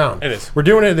beaten to the ground. It is. We're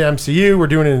doing it in the MCU. We're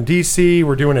doing it in DC.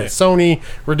 We're doing it at Sony.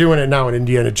 We're doing it now in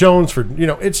Indiana Jones.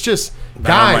 It's just,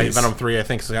 guys. Venom 3, I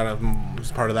think,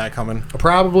 is part of that coming.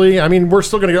 Probably. I mean, we're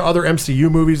still going to get other MCU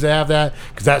movies that have that,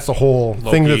 because that's the whole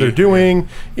thing that they're doing. Yeah.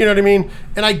 You know what I mean?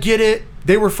 And I get it.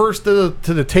 They were first to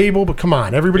the table, but come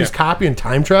on, everybody's copying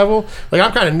time travel. Like,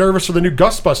 I'm kind of nervous for the new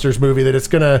Ghostbusters movie that it's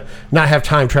gonna not have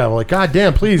time travel. Like,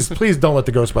 goddamn, please don't let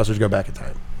the Ghostbusters go back in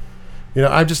time.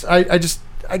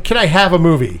 Can I have a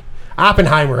movie?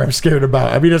 Oppenheimer, I'm scared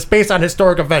about. I mean, it's based on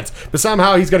historic events, but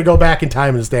somehow he's gonna go back in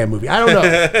time in this damn movie. I don't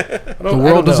know. The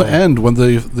world doesn't end when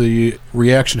the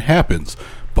reaction happens,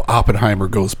 but Oppenheimer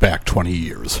goes back 20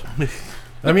 years.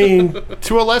 I mean,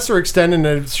 to a lesser extent, and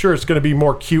I'm sure it's going to be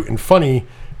more cute and funny,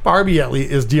 Barbie at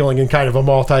least is dealing in kind of a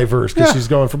multiverse because she's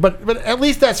going for, but at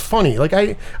least that's funny. Like,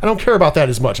 I don't care about that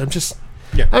as much. I'm just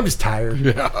tired.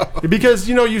 Yeah. Because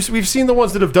we've seen the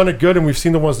ones that have done it good, and we've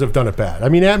seen the ones that have done it bad. I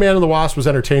mean, Ant-Man and the Wasp was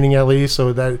entertaining at least,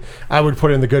 so that I would put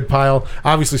it in the good pile.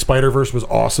 Obviously, Spider-Verse was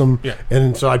awesome,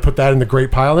 and so I'd put that in the great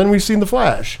pile. Then we've seen The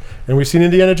Flash, and we've seen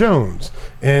Indiana Jones,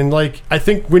 and like I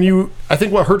think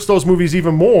what hurts those movies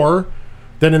even more.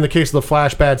 Then in the case of The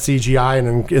Flash, bad CGI,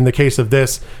 and in the case of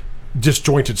this,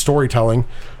 disjointed storytelling.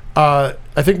 I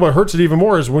think what hurts it even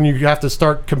more is when you have to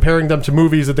start comparing them to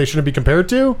movies that they shouldn't be compared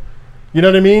to. You know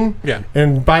what I mean? Yeah.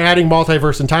 And by adding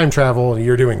multiverse and time travel,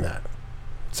 you're doing that.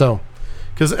 So,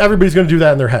 because everybody's going to do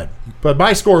that in their head. But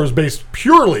my score was based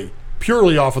purely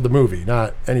off of the movie,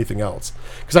 not anything else.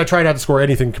 Because I try not to score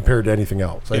anything compared to anything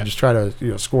else. I just try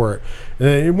to score it. And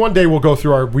then one day we'll go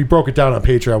through we broke it down on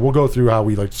Patreon. We'll go through how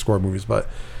we like to score movies. But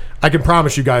I can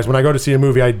promise you guys, when I go to see a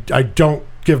movie, I don't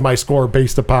give my score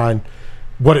based upon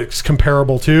what it's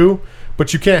comparable to.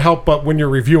 But you can't help but when you're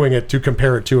reviewing it to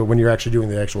compare it to it when you're actually doing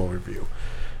the actual review.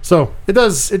 So it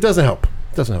doesn't help.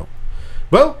 It doesn't help.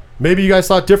 Well, maybe you guys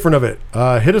thought different of it.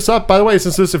 Hit us up. By the way,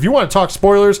 if you want to talk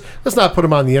spoilers, let's not put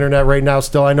them on the internet right now.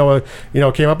 Still, I know it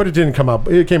came up, but it didn't come up.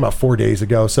 It came out 4 days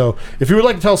ago. So if you would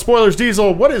like to tell spoilers,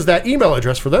 Diesel, what is that email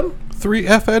address for them?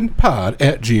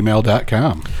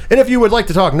 3fnpod@gmail.com. And if you would like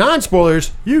to talk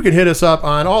non-spoilers, you can hit us up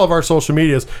on all of our social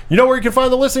medias. You know where you can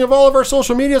find the listing of all of our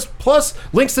social medias, plus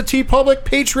links to TeePublic,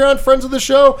 Patreon, friends of the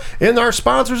show, and our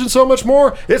sponsors and so much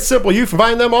more. It's simple. You can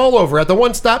find them all over at the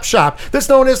one-stop shop that's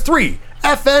known as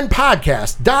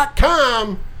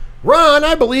 3fnpodcast.com. Ron,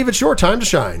 I believe it's your time to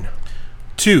shine.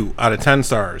 2 out of 10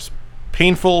 stars.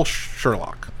 Painful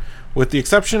Sherlock. With the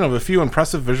exception of a few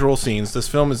impressive visual scenes, this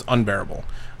film is unbearable.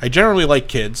 I generally like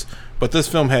kids, but this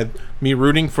film had me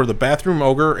rooting for the bathroom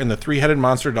ogre and the 3-headed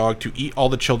monster dog to eat all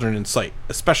the children in sight,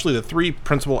 especially the 3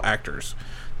 principal actors.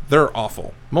 They're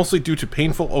awful, mostly due to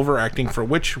painful overacting for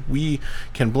which we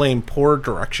can blame poor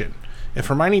direction. If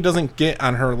Hermione doesn't get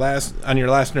on your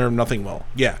last nerve, nothing will.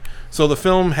 Yeah, so the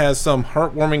film has some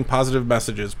heartwarming positive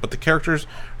messages, but the characters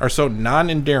are so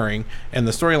non-endearing and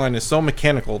the storyline is so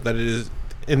mechanical that it is,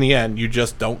 in the end, you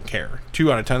just don't care.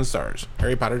 2 out of 10 stars.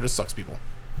 Harry Potter just sucks, people.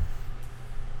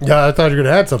 Yeah, I thought you were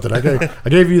going to add something. I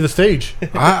gave you the stage.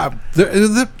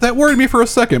 That worried me for a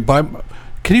second, but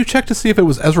can you check to see if it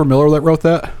was Ezra Miller that wrote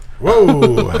that?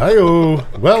 Whoa, hi-oh.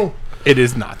 Well, it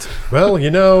is not. Well,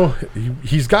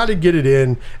 he's got to get it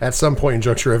in at some point in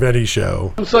juncture of any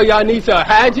show. So y'all need to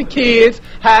hide your kids,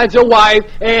 hide your wife,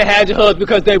 and hide your husband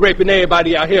because they raping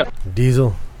everybody out here.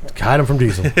 Diesel. Hide him from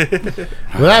Diesel. With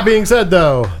that being said,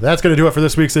 though, that's going to do it for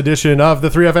this week's edition of the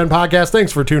 3FN Podcast.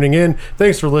 Thanks for tuning in.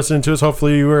 Thanks for listening to us.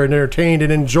 Hopefully you were entertained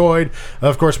and enjoyed.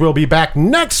 Of course, we'll be back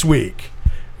next week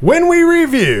when we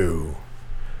review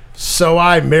So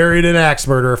I Married an Axe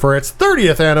Murderer for its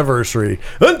 30th anniversary.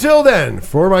 Until then,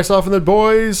 for myself and the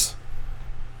boys,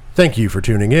 thank you for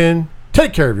tuning in.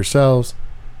 Take care of yourselves.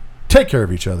 Take care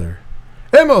of each other.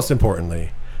 And most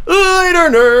importantly, later,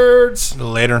 nerds.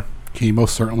 Later. He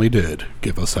most certainly did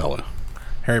give us hella.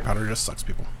 Harry Potter just sucks,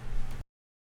 people.